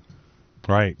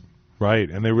 Right.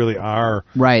 And they really are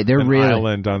they're an really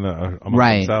island among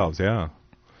themselves, yeah.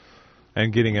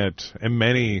 And getting it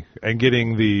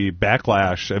getting the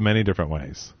backlash in many different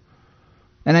ways.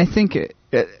 And I think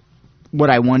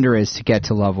what I wonder is, to get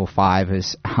to level 5,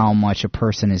 is how much a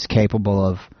person is capable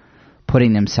of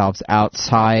putting themselves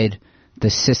outside the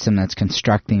system that's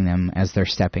constructing them as they're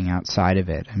stepping outside of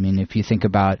it. I mean, if you think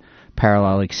about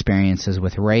parallel experiences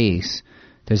with race,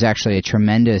 there's actually a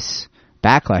tremendous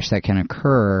backlash that can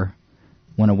occur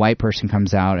when a white person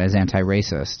comes out as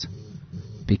anti-racist,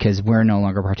 because we're no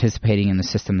longer participating in the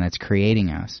system that's creating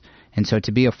us. And so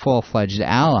to be a full-fledged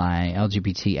ally,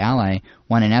 LGBT ally,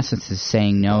 one in essence is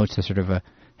saying no to sort of a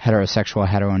heterosexual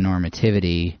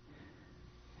heteronormativity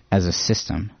as a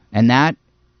system. And that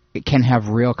it can have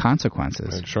real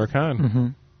consequences. It sure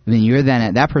can. I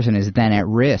mean, that person is then at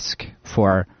risk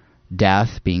for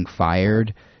death, being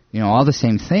fired, all the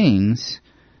same things,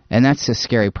 and that's a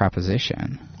scary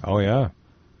proposition. Oh, yeah.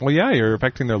 Well, yeah, you're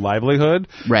affecting their livelihood.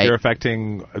 Right. You're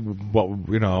affecting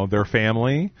their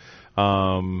family.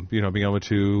 Being able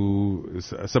to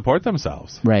support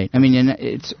themselves. Right. I mean, and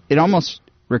it almost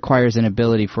requires an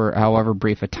ability for however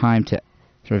brief a time to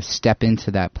sort of step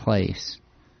into that place.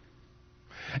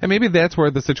 And maybe that's where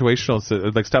the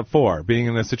situational, like step 4, being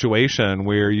in a situation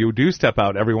where you do step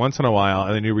out every once in a while,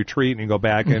 and then you retreat and you go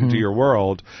back into your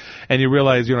world, and you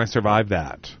realize, I survived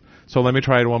that. So let me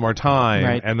try it one more time.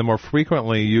 Right. And the more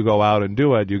frequently you go out and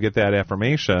do it, you get that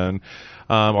affirmation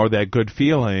or that good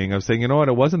feeling of saying, it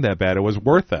wasn't that bad. It was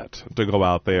worth it to go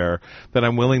out there. Then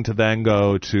I'm willing to then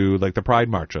go to like the Pride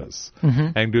marches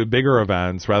and do bigger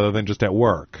events rather than just at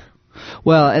work.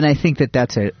 Well, and I think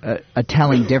that's a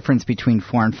telling difference between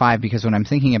 4 and 5, because what I'm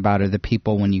thinking about are the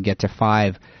people when you get to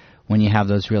 5, when you have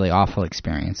those really awful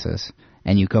experiences,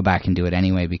 and you go back and do it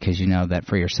anyway because you know that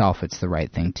for yourself it's the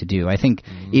right thing to do. I think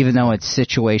even though it's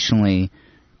situationally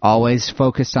always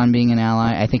focused on being an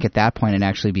ally, I think at that point it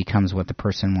actually becomes what the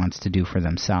person wants to do for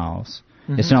themselves.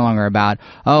 It's no longer about,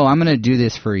 I'm going to do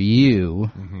this for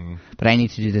you, but I need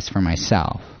to do this for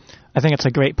myself. I think it's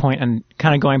a great point, and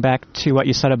kind of going back to what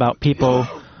you said about people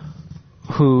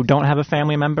who don't have a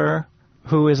family member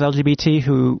who is LGBT,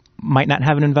 who might not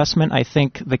have an investment. I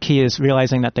think the key is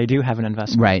realizing that they do have an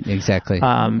investment. Right, exactly.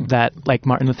 That, like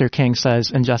Martin Luther King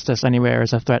says, injustice anywhere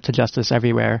is a threat to justice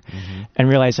everywhere, and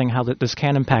realizing how this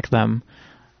can impact them.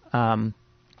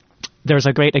 There was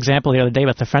a great example the other day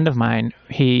with a friend of mine.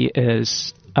 He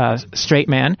is a straight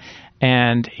man,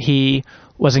 and he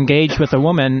was engaged with a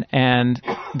woman, and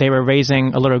they were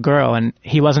raising a little girl, and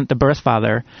he wasn't the birth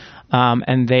father,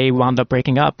 and they wound up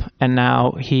breaking up, and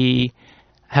now he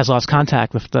has lost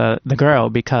contact with the girl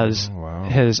because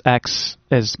his ex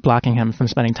is blocking him from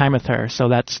spending time with her. So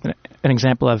that's an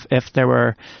example of if there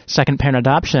were second parent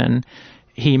adoption,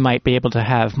 he might be able to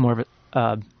have more of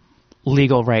a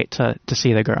legal right to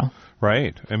see the girl.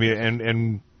 Right. I mean,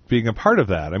 and being a part of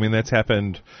that. I mean, that's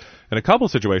happened in a couple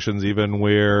situations, even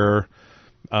where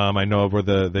I know of where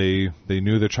they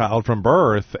knew the child from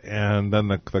birth, and then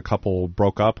the couple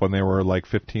broke up when they were like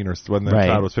 15 or when the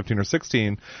child was 15 or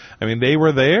 16. I mean, they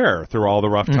were there through all the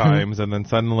rough times, and then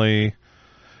suddenly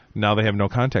now they have no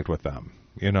contact with them,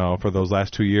 for those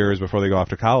last 2 years before they go off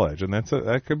to college, and that's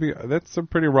a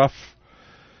pretty rough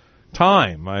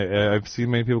time. I've seen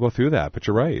many people go through that, but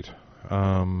you're right.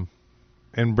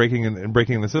 and breaking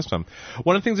the system.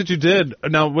 One of the things that you did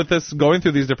now with this going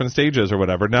through these different stages or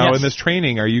whatever. Now in this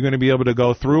training, are you going to be able to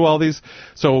go through all these?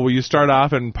 So will you start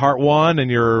off in part 1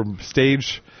 and you're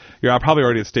probably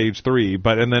already at stage 3,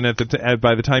 and then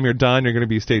by the time you're done, you're going to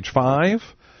be stage 5.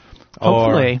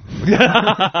 Hopefully.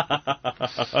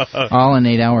 All in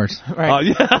 8 hours.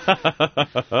 Right.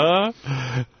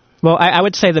 Well, I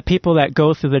would say the people that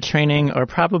go through the training are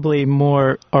probably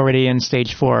more already in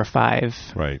stage 4 or 5.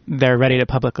 Right. They're ready to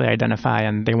publicly identify,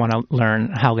 and they want to learn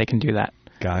how they can do that.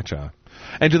 Gotcha.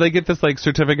 And do they get this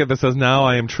certificate that says, now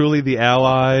I am truly the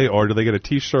ally, or do they get a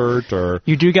T-shirt? Or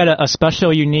You do get a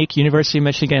special, unique University of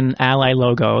Michigan ally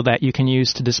logo that you can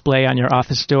use to display on your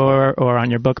office door or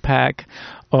on your book pack.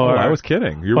 Or, I was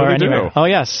kidding. You really anywhere. do. Oh,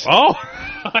 yes. Oh,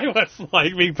 I was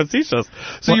being facetious.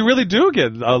 So you really do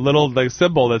get a little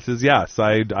symbol that says, yes,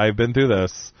 I've been through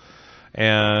this.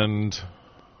 And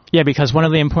yeah, because one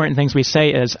of the important things we say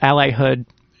is allyhood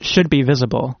should be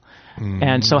visible.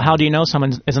 And so how do you know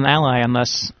someone is an ally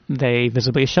unless they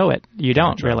visibly show it? You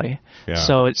don't, really. Yeah.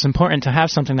 So it's important to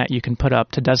have something that you can put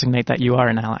up to designate that you are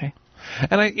an ally.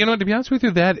 And to be honest with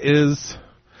you, that is...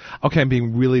 Okay, I'm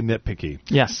being really nitpicky.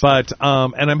 Yes. But,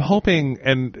 and I'm hoping,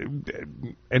 and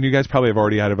you guys probably have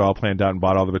already had it all planned out and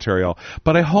bought all the material,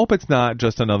 but I hope it's not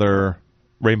just another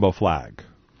rainbow flag.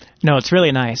 No, it's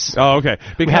really nice. Oh, okay.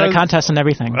 We had a contest and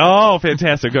everything. Oh,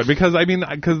 fantastic. Good. Because,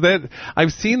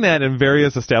 I've seen that in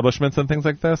various establishments and things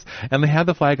like this, and they have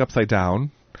the flag upside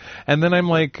down. And then I'm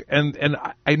like, and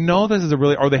I know this is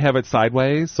or they have it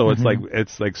sideways, so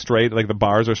it's like straight, like the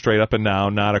bars are straight up and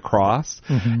down, not across.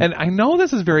 And I know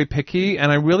this is very picky,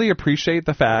 and I really appreciate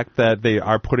the fact that they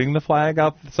are putting the flag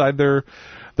outside their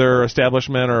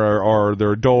establishment or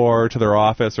their door to their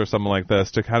office or something like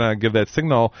this to kind of give that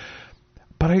signal.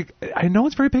 But I know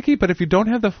it's very picky, but if you don't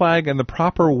have the flag in the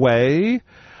proper way,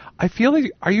 I feel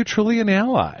like, are you truly an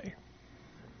ally?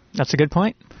 That's a good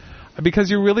point.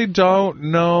 Because you really don't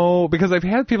know, because I've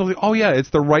had people say, oh yeah, it's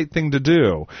the right thing to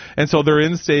do. And so they're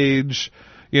in stage,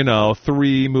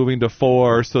 3 moving to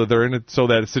 4, so they're in it, so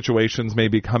that situations may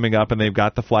be coming up and they've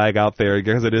got the flag out there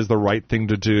because it is the right thing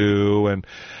to do.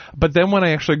 But then when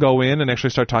I actually go in and actually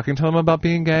start talking to them about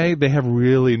being gay, they have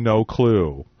really no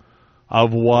clue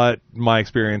of what my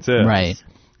experience is. Right.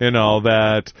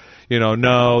 That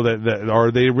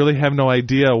or they really have no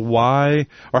idea why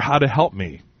or how to help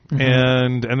me.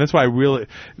 And that's why that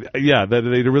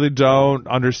they really don't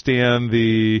understand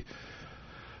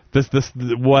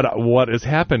what is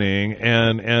happening,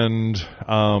 and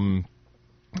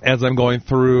as I'm going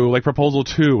through, like Proposal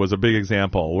 2 was a big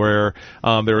example where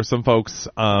there were some folks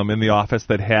in the office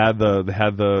that had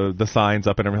the signs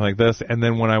up and everything like this, and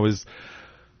then when I was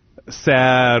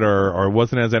sad or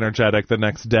wasn't as energetic the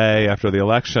next day after the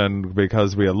election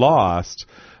because we had lost,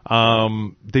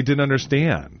 they didn't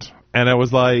understand. And it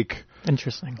was like,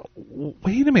 interesting.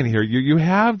 Wait a minute here. You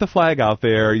have the flag out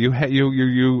there.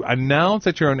 You announce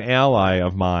that you're an ally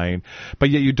of mine, but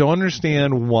yet you don't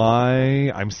understand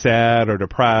why I'm sad or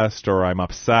depressed or I'm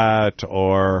upset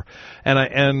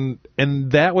and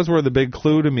that was where the big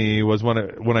clue to me was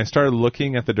when I started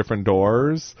looking at the different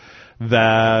doors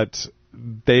that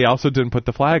they also didn't put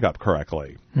the flag up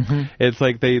correctly. It's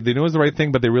like they knew it was the right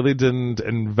thing, but they really didn't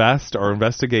invest or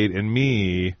investigate in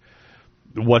me.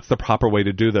 What's the proper way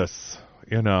to do this?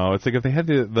 It's like if they had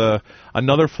the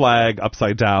another flag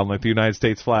upside down, like the United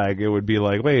States flag, it would be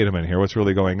like, wait a minute here, what's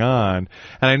really going on?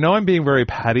 And I know I'm being very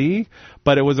petty,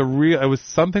 but it was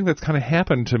something that's kind of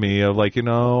happened to me of like,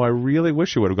 I really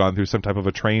wish you would have gone through some type of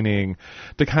a training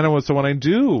to kind of, so when I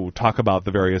do talk about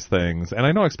the various things, and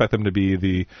I don't expect them to be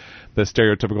the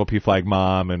stereotypical P-flag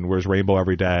mom and wears rainbow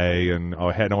every day and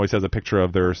always has a picture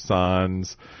of their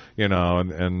sons,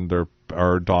 and their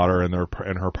daughter and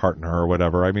her partner or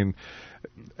whatever. I mean,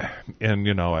 and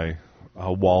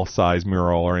a wall-size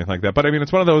mural or anything like that. But I mean,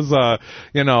 it's one of those, I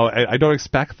don't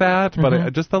expect that,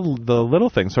 but just the little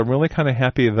things. So I'm really kind of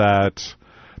happy that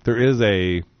there is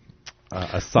a sign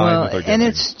that they're giving. And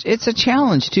it's a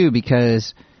challenge too,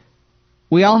 because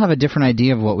we all have a different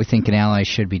idea of what we think an ally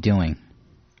should be doing.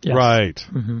 Yes. Right.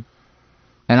 And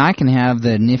I can have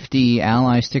the nifty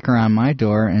ally sticker on my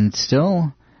door and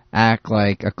still act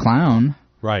like a clown.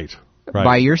 Right.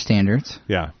 By your standards.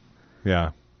 Yeah.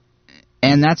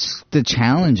 And that's the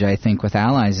challenge, I think, with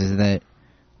allies, is that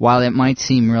while it might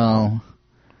seem real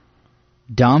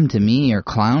dumb to me or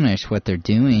clownish what they're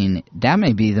doing, that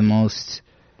may be the most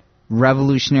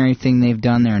revolutionary thing they've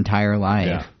done their entire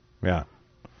life. Yeah.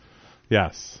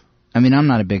 Yes. I mean, I'm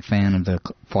not a big fan of the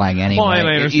flag anyway. Well, I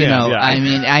understand. I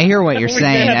mean, I hear what you're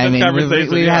saying. I mean,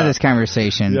 we've had this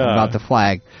conversation about the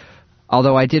flag.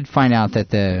 Although I did find out that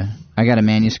the I got a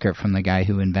manuscript from the guy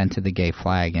who invented the gay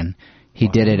flag, and he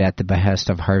did it at the behest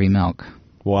of Harvey Milk.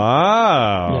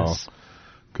 Wow. Yes.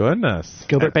 Goodness.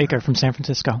 Gilbert Baker from San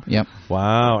Francisco. Yep.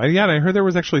 Wow. And yeah, I heard there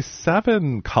was actually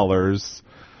 7 colors,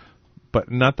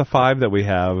 but not the 5 that we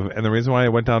have. And the reason why I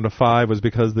went down to 5 was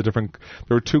because there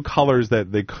were 2 colors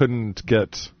that they couldn't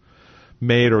get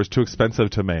made or it was too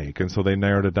expensive to make, and so they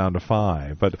narrowed it down to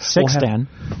 5. But 6, Dan.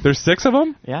 There's 6 of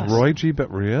them? Yes. Roy G. But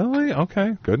really?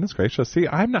 Okay. Goodness gracious. See,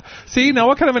 I'm not. See, now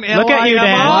what kind of an ally Look at you,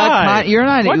 Dan. What? You're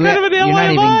not. What kind of an ally You're not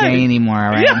am even I? gay anymore,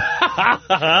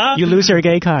 right? You lose your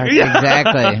gay card. Yeah.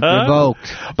 Exactly.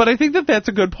 Revoked. But I think that that's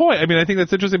a good point. I mean, I think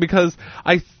that's interesting because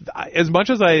as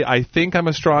much as I think I'm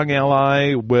a strong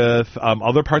ally with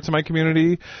other parts of my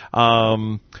community,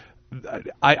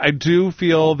 I do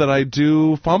feel that I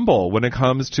do fumble when it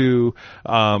comes to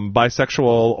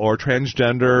bisexual or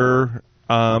transgender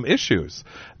issues.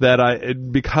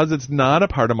 Because it's not a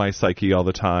part of my psyche all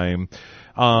the time,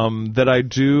 that I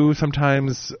do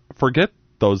sometimes forget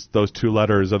those 2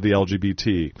 letters of the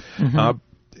LGBT.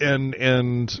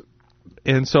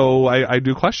 And so I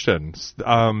do question.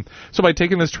 So by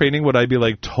taking this training, would I be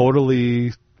like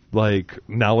totally like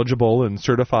knowledgeable and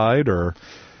certified, or?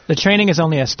 The training is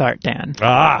only a start, Dan.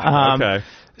 Okay.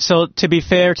 So to be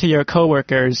fair to your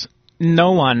coworkers,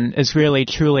 no one is really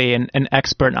truly an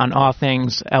expert on all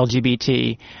things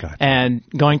LGBT. Gotcha. And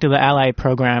going through the Ally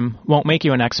program won't make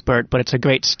you an expert, but it's a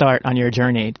great start on your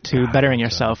journey to bettering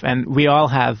yourself. And we all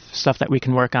have stuff that we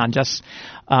can work on. Just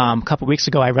a couple weeks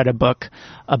ago, I read a book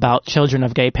about children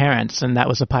of gay parents, and that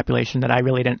was a population that I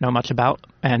really didn't know much about.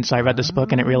 And so I read this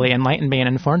book, and it really enlightened me and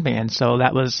informed me. And so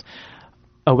that was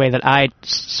a way that I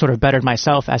sort of bettered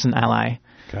myself as an ally.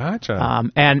 Gotcha.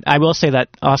 And I will say that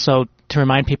also to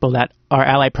remind people that our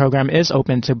ally program is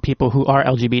open to people who are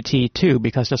LGBT too,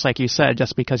 because just like you said,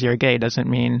 just because you're gay doesn't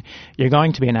mean you're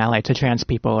going to be an ally to trans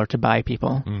people or to bi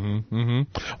people. Mm-hmm, mm-hmm.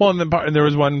 Well, and there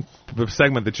was one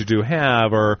segment that you do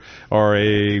have, or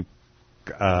a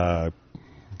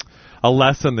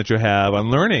lesson that you have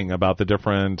on learning about the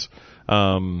different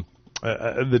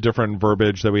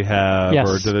verbiage that we have, yes,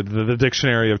 or the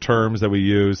dictionary of terms that we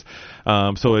use,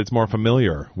 so it's more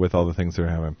familiar with all the things that we're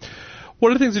having.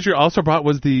 One of the things that you also brought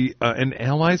was an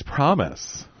ally's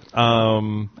promise.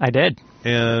 I did.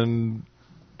 And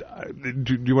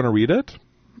do you want to read it?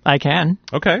 I can.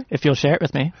 Okay. If you'll share it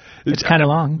with me. It's kind of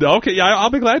long. Okay, yeah, I'll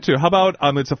be glad to. How about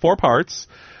it's 4 parts,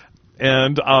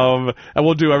 and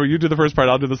we'll do you do the first part,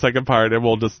 I'll do the second part, and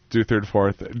we'll just do third,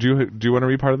 fourth. Do you want to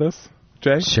read part of this,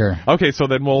 Jay? Sure. Okay, so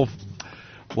then we'll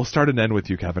start and end with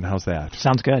you, Kevin. How's that?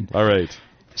 Sounds good. All right.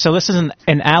 So this is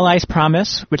an Ally's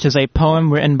Promise, which is a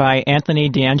poem written by Anthony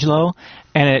D'Angelo,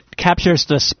 and it captures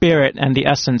the spirit and the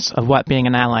essence of what being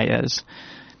an ally is.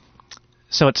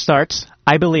 So it starts,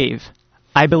 I believe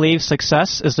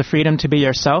success is the freedom to be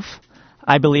yourself.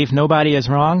 I believe nobody is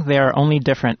wrong, they are only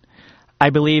different. I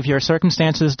believe your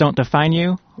circumstances don't define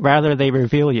you, rather they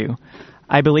reveal you.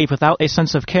 I believe without a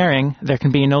sense of caring, there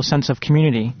can be no sense of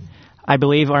community. I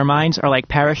believe our minds are like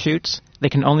parachutes, they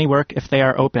can only work if they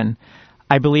are open.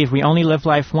 I believe we only live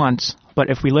life once, but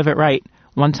if we live it right,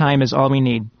 one time is all we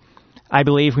need. I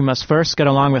believe we must first get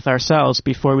along with ourselves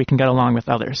before we can get along with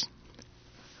others.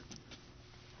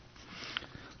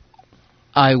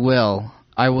 I will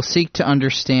seek to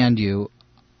understand you.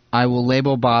 I will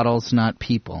label bottles, not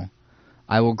people.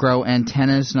 I will grow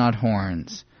antennas, not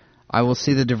horns. I will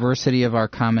see the diversity of our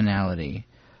commonality.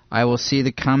 I will see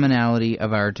the commonality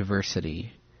of our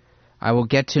diversity. I will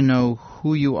get to know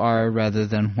who you are rather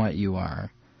than what you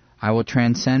are. I will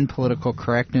transcend political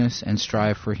correctness and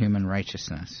strive for human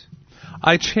righteousness.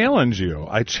 I challenge you.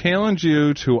 I challenge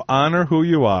you to honor who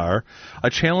you are. I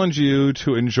challenge you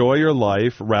to enjoy your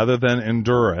life rather than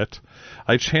endure it.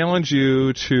 I challenge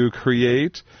you to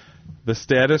create the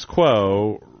status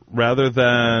quo rather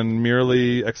than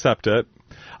merely accept it.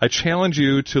 I challenge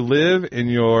you to live in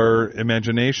your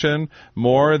imagination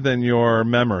more than your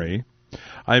memory.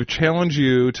 I challenge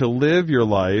you to live your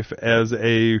life as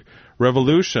a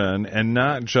revolution and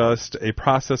not just a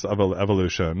process of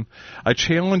evolution. I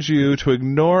challenge you to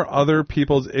ignore other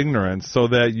people's ignorance so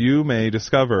that you may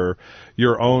discover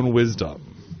your own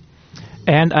wisdom.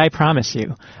 And I promise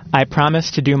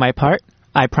to do my part.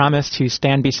 I promise to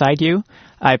stand beside you.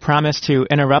 I promise to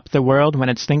interrupt the world when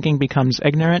its thinking becomes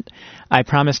ignorant. I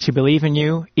promise to believe in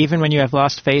you, even when you have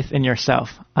lost faith in yourself.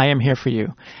 I am here for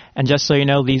you. And just so you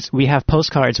know, we have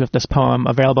postcards with this poem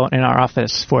available in our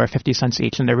office for 50 cents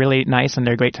each, and they're really nice and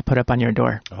they're great to put up on your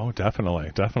door. Oh,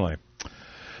 definitely, definitely.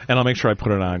 And I'll make sure I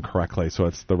put it on correctly so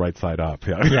it's the right side up.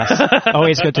 Yeah. Yes,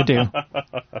 always good to do.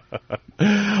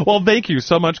 Well, thank you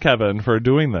so much, Kevin, for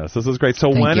doing this. This is great. So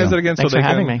when is it again? Thanks so for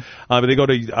having me. They go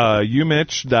to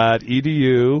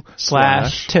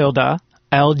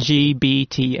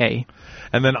umich.edu/LGBTA.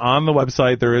 And then on the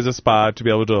website, there is a spot to be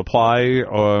able to apply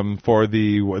for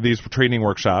these training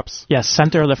workshops. Yes,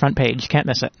 center of the front page. Can't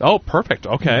miss it. Oh, perfect.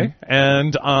 Okay.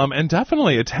 Mm-hmm. And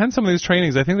definitely attend some of these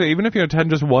trainings. I think that even if you attend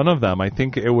just one of them, I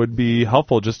think it would be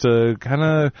helpful just to kind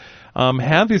of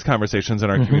have these conversations in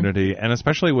our community. And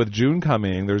especially with June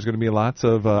coming, there's going to be lots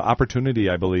of opportunity,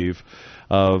 I believe,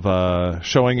 of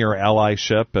showing your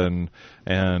allyship and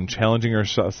challenging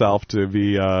yourself to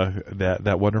be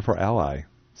that wonderful ally.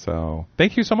 So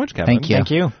thank you so much, Kevin. Thank you. Thank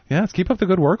you. Yes, keep up the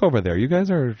good work over there. You guys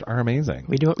are amazing.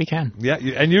 We do what we can. Yeah,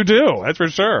 and you do. That's for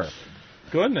sure.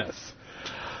 Goodness.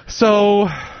 So,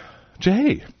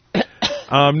 Jay.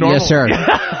 Yes,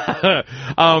 sir.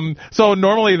 So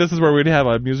normally this is where we'd have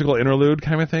a musical interlude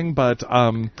kind of thing, but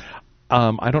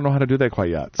I don't know how to do that quite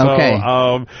yet. So, okay.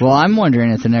 Well, I'm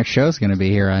wondering if the next show's going to be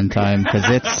here on time, because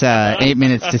it's 8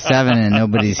 minutes to 7 and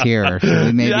nobody's here. So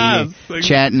we may be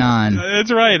chatting on.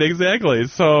 That's right, exactly.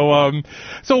 So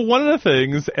so one of the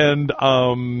things, and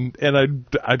I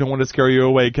don't want to scare you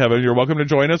away, Kevin. You're welcome to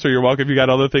join us, or you're welcome if you got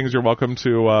other things. You're welcome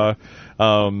to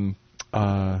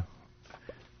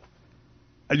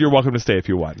you're welcome to stay if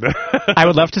you want. I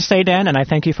would love to stay, Dan, and I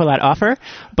thank you for that offer.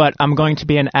 But I'm going to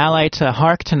be an ally to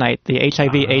HARC tonight, the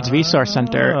HIV/AIDS Resource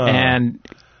Center, and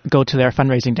go to their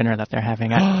fundraising dinner that they're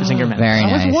having at Zingerman. Very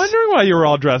nice. I was wondering why you were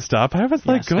all dressed up. I was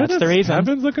like, goodness, that's the reason.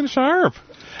 Kevin's looking sharp.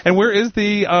 And where is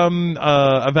the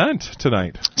event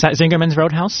tonight? It's at Zingerman's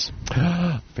Roadhouse.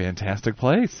 Fantastic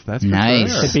place. That's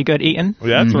nice. Sure. Should be good eating.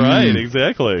 That's right,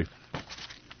 exactly.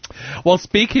 Well,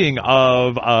 speaking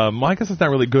of, well, I guess it's not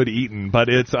really good eating, but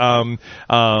it's old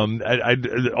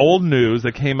news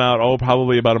that came out,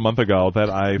 probably about a month ago that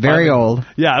I... Very old.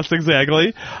 Yes,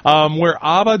 exactly. Where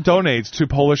ABBA donates to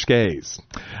Polish gays.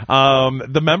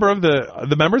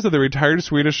 The members of the retired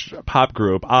Swedish pop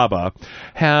group, ABBA,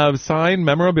 have signed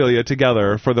memorabilia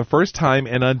together for the first time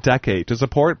in a decade to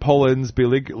support Poland's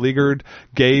beleaguered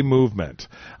gay movement.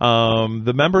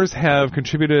 The members have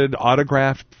contributed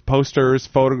autographed posters,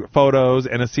 photos,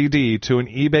 and a CD to an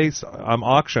eBay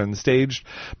auction staged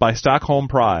by Stockholm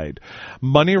Pride.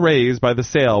 Money raised by the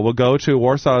sale will go to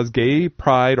Warsaw's Gay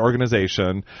Pride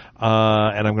organization,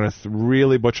 and I'm going to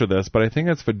really butcher this, but I think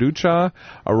it's Fundacja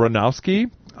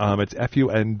Ronowski. It's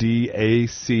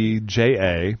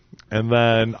Fundacja, and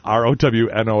then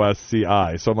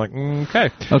ROWNOSCI. So I'm like, okay.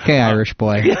 Okay, Irish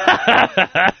boy.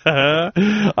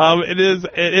 It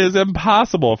is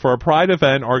impossible for a Pride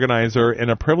event organizer in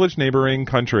a privileged neighboring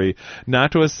country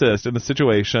not to assist in the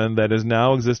situation that is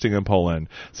now existing in Poland,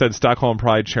 said Stockholm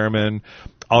Pride chairman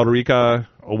Ulrika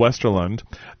Westerlund.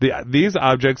 These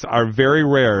objects are very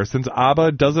rare since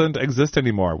ABBA doesn't exist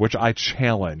anymore, which I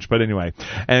challenge, but anyway,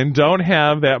 and don't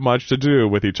have that much to do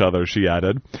with each other, she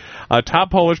added. Top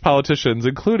Polish politicians,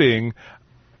 including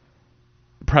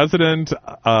President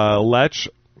Lech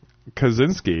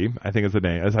Kaczynski, I think is the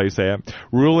name, that's how you say it,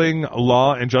 ruling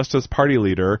Law and Justice Party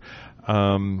leader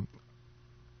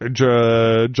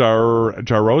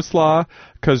Jarosław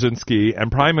Kaczynski,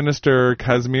 and Prime Minister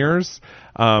Kazimierz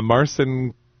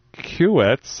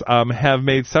Marcinkiewicz have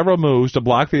made several moves to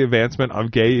block the advancement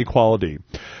of gay equality.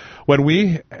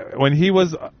 When he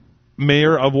was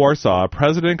mayor of Warsaw,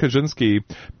 President Kaczynski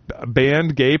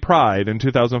banned gay pride in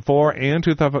 2004 and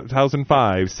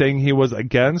 2005, saying he was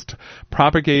against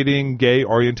propagating gay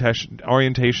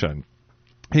orientation.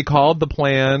 He called the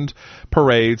planned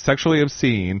parade sexually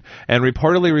obscene and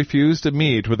reportedly refused to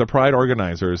meet with the Pride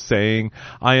organizers, saying,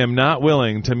 "I am not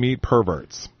willing to meet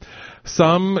perverts."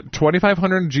 Some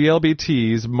 2,500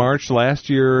 GLBTs marched last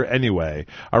year anyway.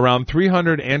 Around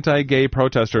 300 anti-gay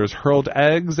protesters hurled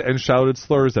eggs and shouted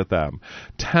slurs at them.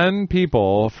 10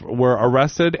 people were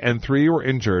arrested and 3 were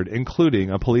injured, including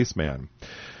a policeman.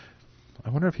 I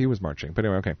wonder if he was marching, but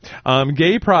anyway, okay.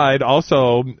 Gay pride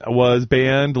also was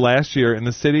banned last year in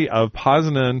the city of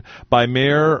Poznan by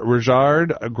Mayor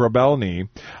Ryszard Grabelny.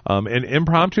 An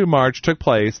impromptu march took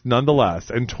place nonetheless,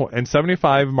 and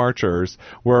 75 marchers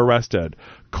were arrested.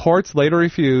 Courts later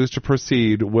refused to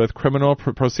proceed with criminal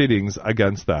proceedings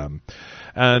against them.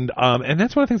 And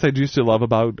that's one of the things I used to love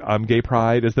about gay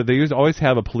pride is that they always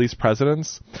have a police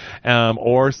presence,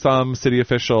 or some city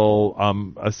officials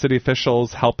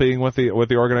helping with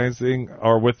the organizing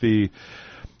or with the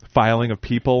filing of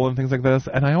people and things like this.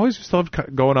 And I always used to love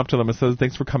going up to them and says,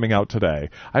 "Thanks for coming out today."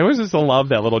 I always used to love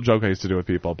that little joke I used to do with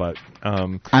people, but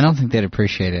I don't think they'd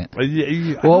appreciate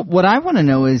it. Well, what I want to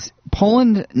know is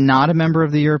Poland not a member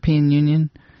of the European Union?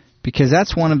 Because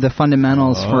that's one of the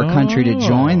fundamentals for a country to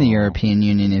join the European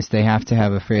Union is they have to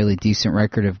have a fairly decent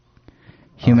record of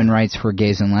human rights for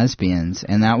gays and lesbians.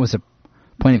 And that was a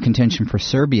point of contention for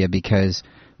Serbia because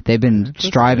they've been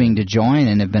striving to join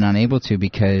and have been unable to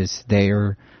because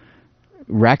their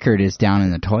record is down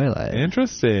in the toilet.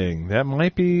 Interesting. That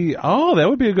might be... Oh, that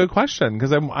would be a good question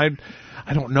because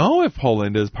I don't know if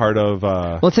Poland is part of...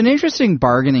 Well, it's an interesting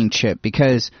bargaining chip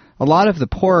because a lot of the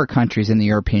poorer countries in the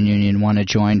European Union want to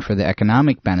join for the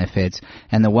economic benefits,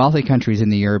 and the wealthy countries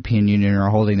in the European Union are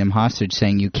holding them hostage,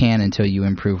 saying you can until you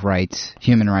improve rights,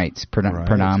 human rights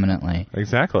predominantly.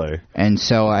 Exactly. And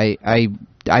so I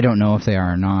don't know if they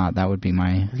are or not. That would be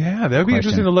my that would be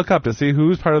interesting to look up to see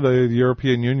who's part of the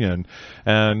European Union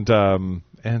and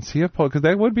see if because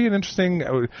that would be an interesting.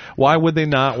 Why would they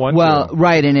not want to? Well,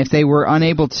 right, and if they were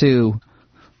unable to,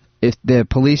 if the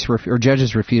police or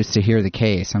judges refused to hear the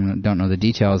case, I don't know the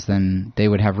details, then they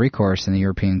would have recourse in the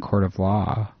European Court of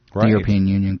Law, the European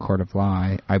Union Court of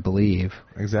Law, I believe.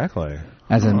 Exactly.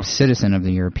 As a citizen of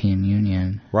the European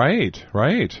Union. Right.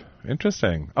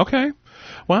 Interesting. Okay.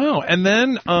 Wow. And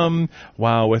then,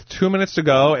 with 2 minutes to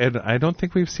go, and I don't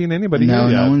think we've seen anybody here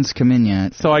yet. No one's come in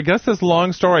yet. So I guess this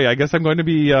long story, I guess I'm going to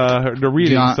be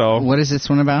reading. What is this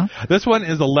one about? This one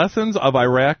is the lessons of the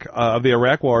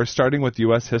Iraq War, starting with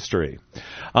U.S. history.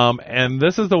 And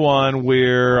this is the one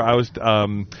where I was,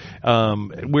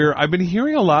 where I've been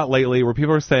hearing a lot lately where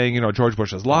people are saying, George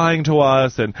Bush is lying to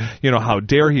us and, how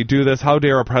dare he do this? How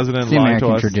dare a president lie to us? It's the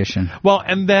American tradition. Well,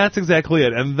 and that's exactly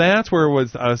it. And that's where it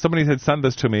was, somebody had sent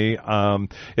this to me.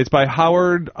 It's by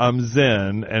Howard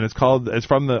Zinn, and it's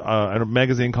from a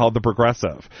magazine called The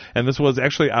Progressive. And this was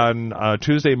actually on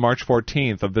Tuesday, March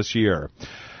 14th of this year.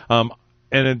 And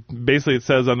it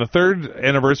says, on the third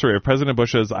anniversary of President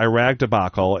Bush's Iraq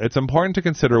debacle, it's important to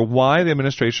consider why the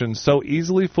administration so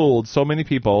easily fooled so many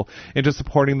people into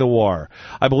supporting the war.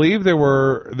 I believe there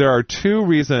are two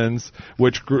reasons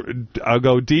which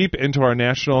go deep into our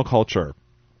national culture.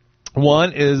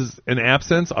 One is an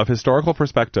absence of historical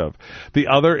perspective. The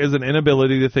other is an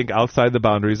inability to think outside the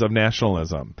boundaries of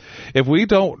nationalism. If we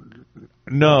don't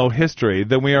know history,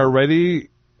 then we are ready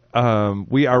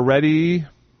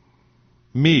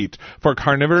meat for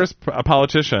carnivorous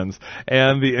politicians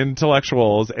and the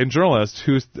intellectuals and journalists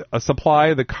who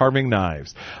supply the carving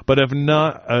knives. But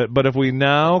if we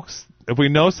know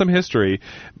some history,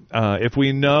 if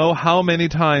we know how many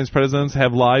times presidents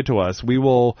have lied to us, we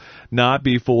will not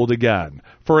be fooled again.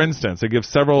 For instance, it gives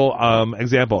several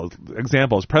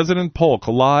examples. President Polk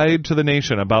lied to the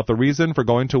nation about the reason for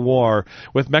going to war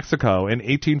with Mexico in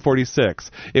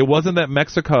 1846. It wasn't that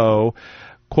Mexico,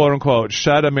 quote-unquote,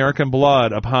 shed American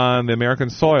blood upon the American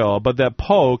soil, but that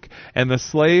Polk and the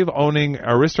slave-owning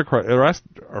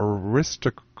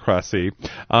aristocracy,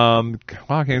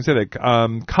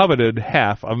 coveted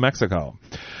half of Mexico.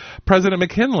 President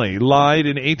McKinley lied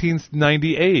in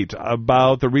 1898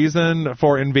 about the reason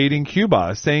for invading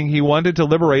Cuba, saying he wanted to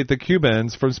liberate the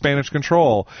Cubans from Spanish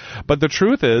control. But the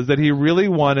truth is that he really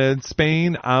wanted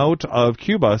Spain out of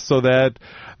Cuba so that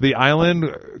the island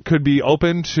could be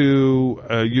open to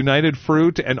United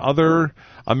Fruit and other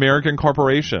American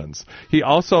corporations. He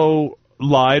also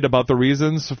lied about the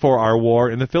reasons for our war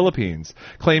in the Philippines,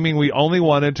 claiming we only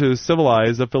wanted to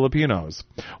civilize the Filipinos,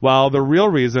 while the real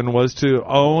reason was to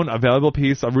own a valuable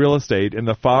piece of real estate in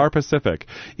the far Pacific,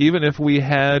 even if we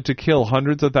had to kill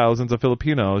hundreds of thousands of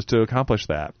Filipinos to accomplish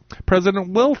that.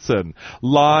 President Wilson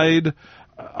lied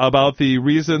about the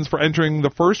reasons for entering the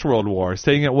First World War,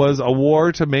 saying it was a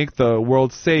war to make the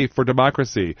world safe for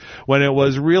democracy, when it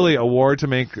was really a war to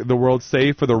make the world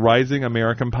safe for the rising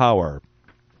American power.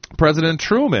 President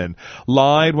Truman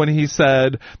lied when he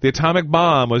said the atomic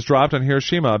bomb was dropped on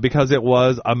Hiroshima because it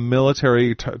was a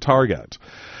military target.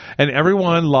 And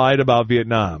everyone lied about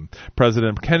Vietnam.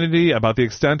 President Kennedy about the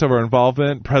extent of our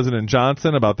involvement, President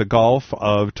Johnson about the Gulf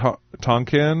of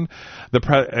Tonkin,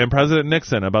 and President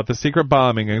Nixon about the secret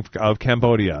bombing of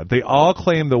Cambodia. They all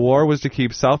claimed the war was to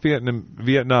keep South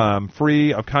Vietnam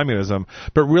free of communism,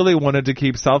 but really wanted to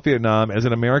keep South Vietnam as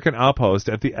an American outpost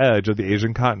at the edge of the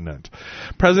Asian continent.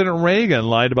 President Reagan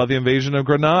lied about the invasion of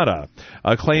Grenada,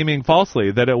 claiming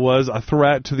falsely that it was a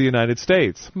threat to the United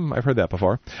States. I've heard that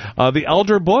before. The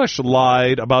elder Bush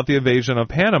lied about the invasion of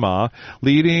Panama,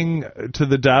 leading to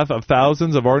the death of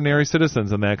thousands of ordinary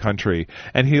citizens in that country.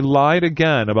 And he lied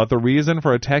again about the reason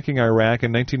for attacking Iraq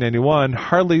in 1991,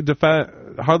 hardly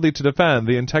to defend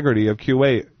the integrity of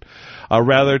Kuwait.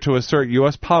 rather to assert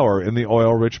U.S. power in the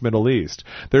oil-rich Middle East.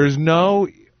 There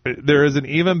is an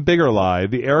even bigger lie,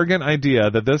 the arrogant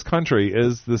idea that this country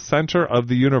is the center of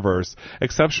the universe,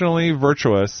 exceptionally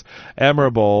virtuous,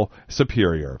 admirable,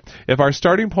 superior. If our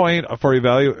starting point for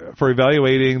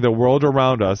evaluating the world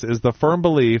around us is the firm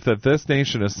belief that this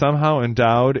nation is somehow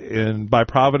endowed by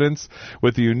Providence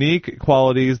with the unique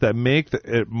qualities that make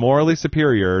it morally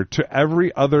superior to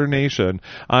every other nation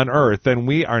on earth, then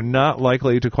we are not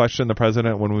likely to question the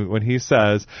president when he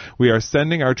says we are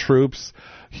sending our troops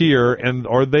here and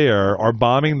or there, or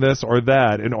bombing this or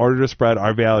that in order to spread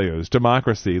our values,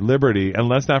 democracy, liberty, and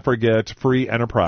let's not forget free enterprise.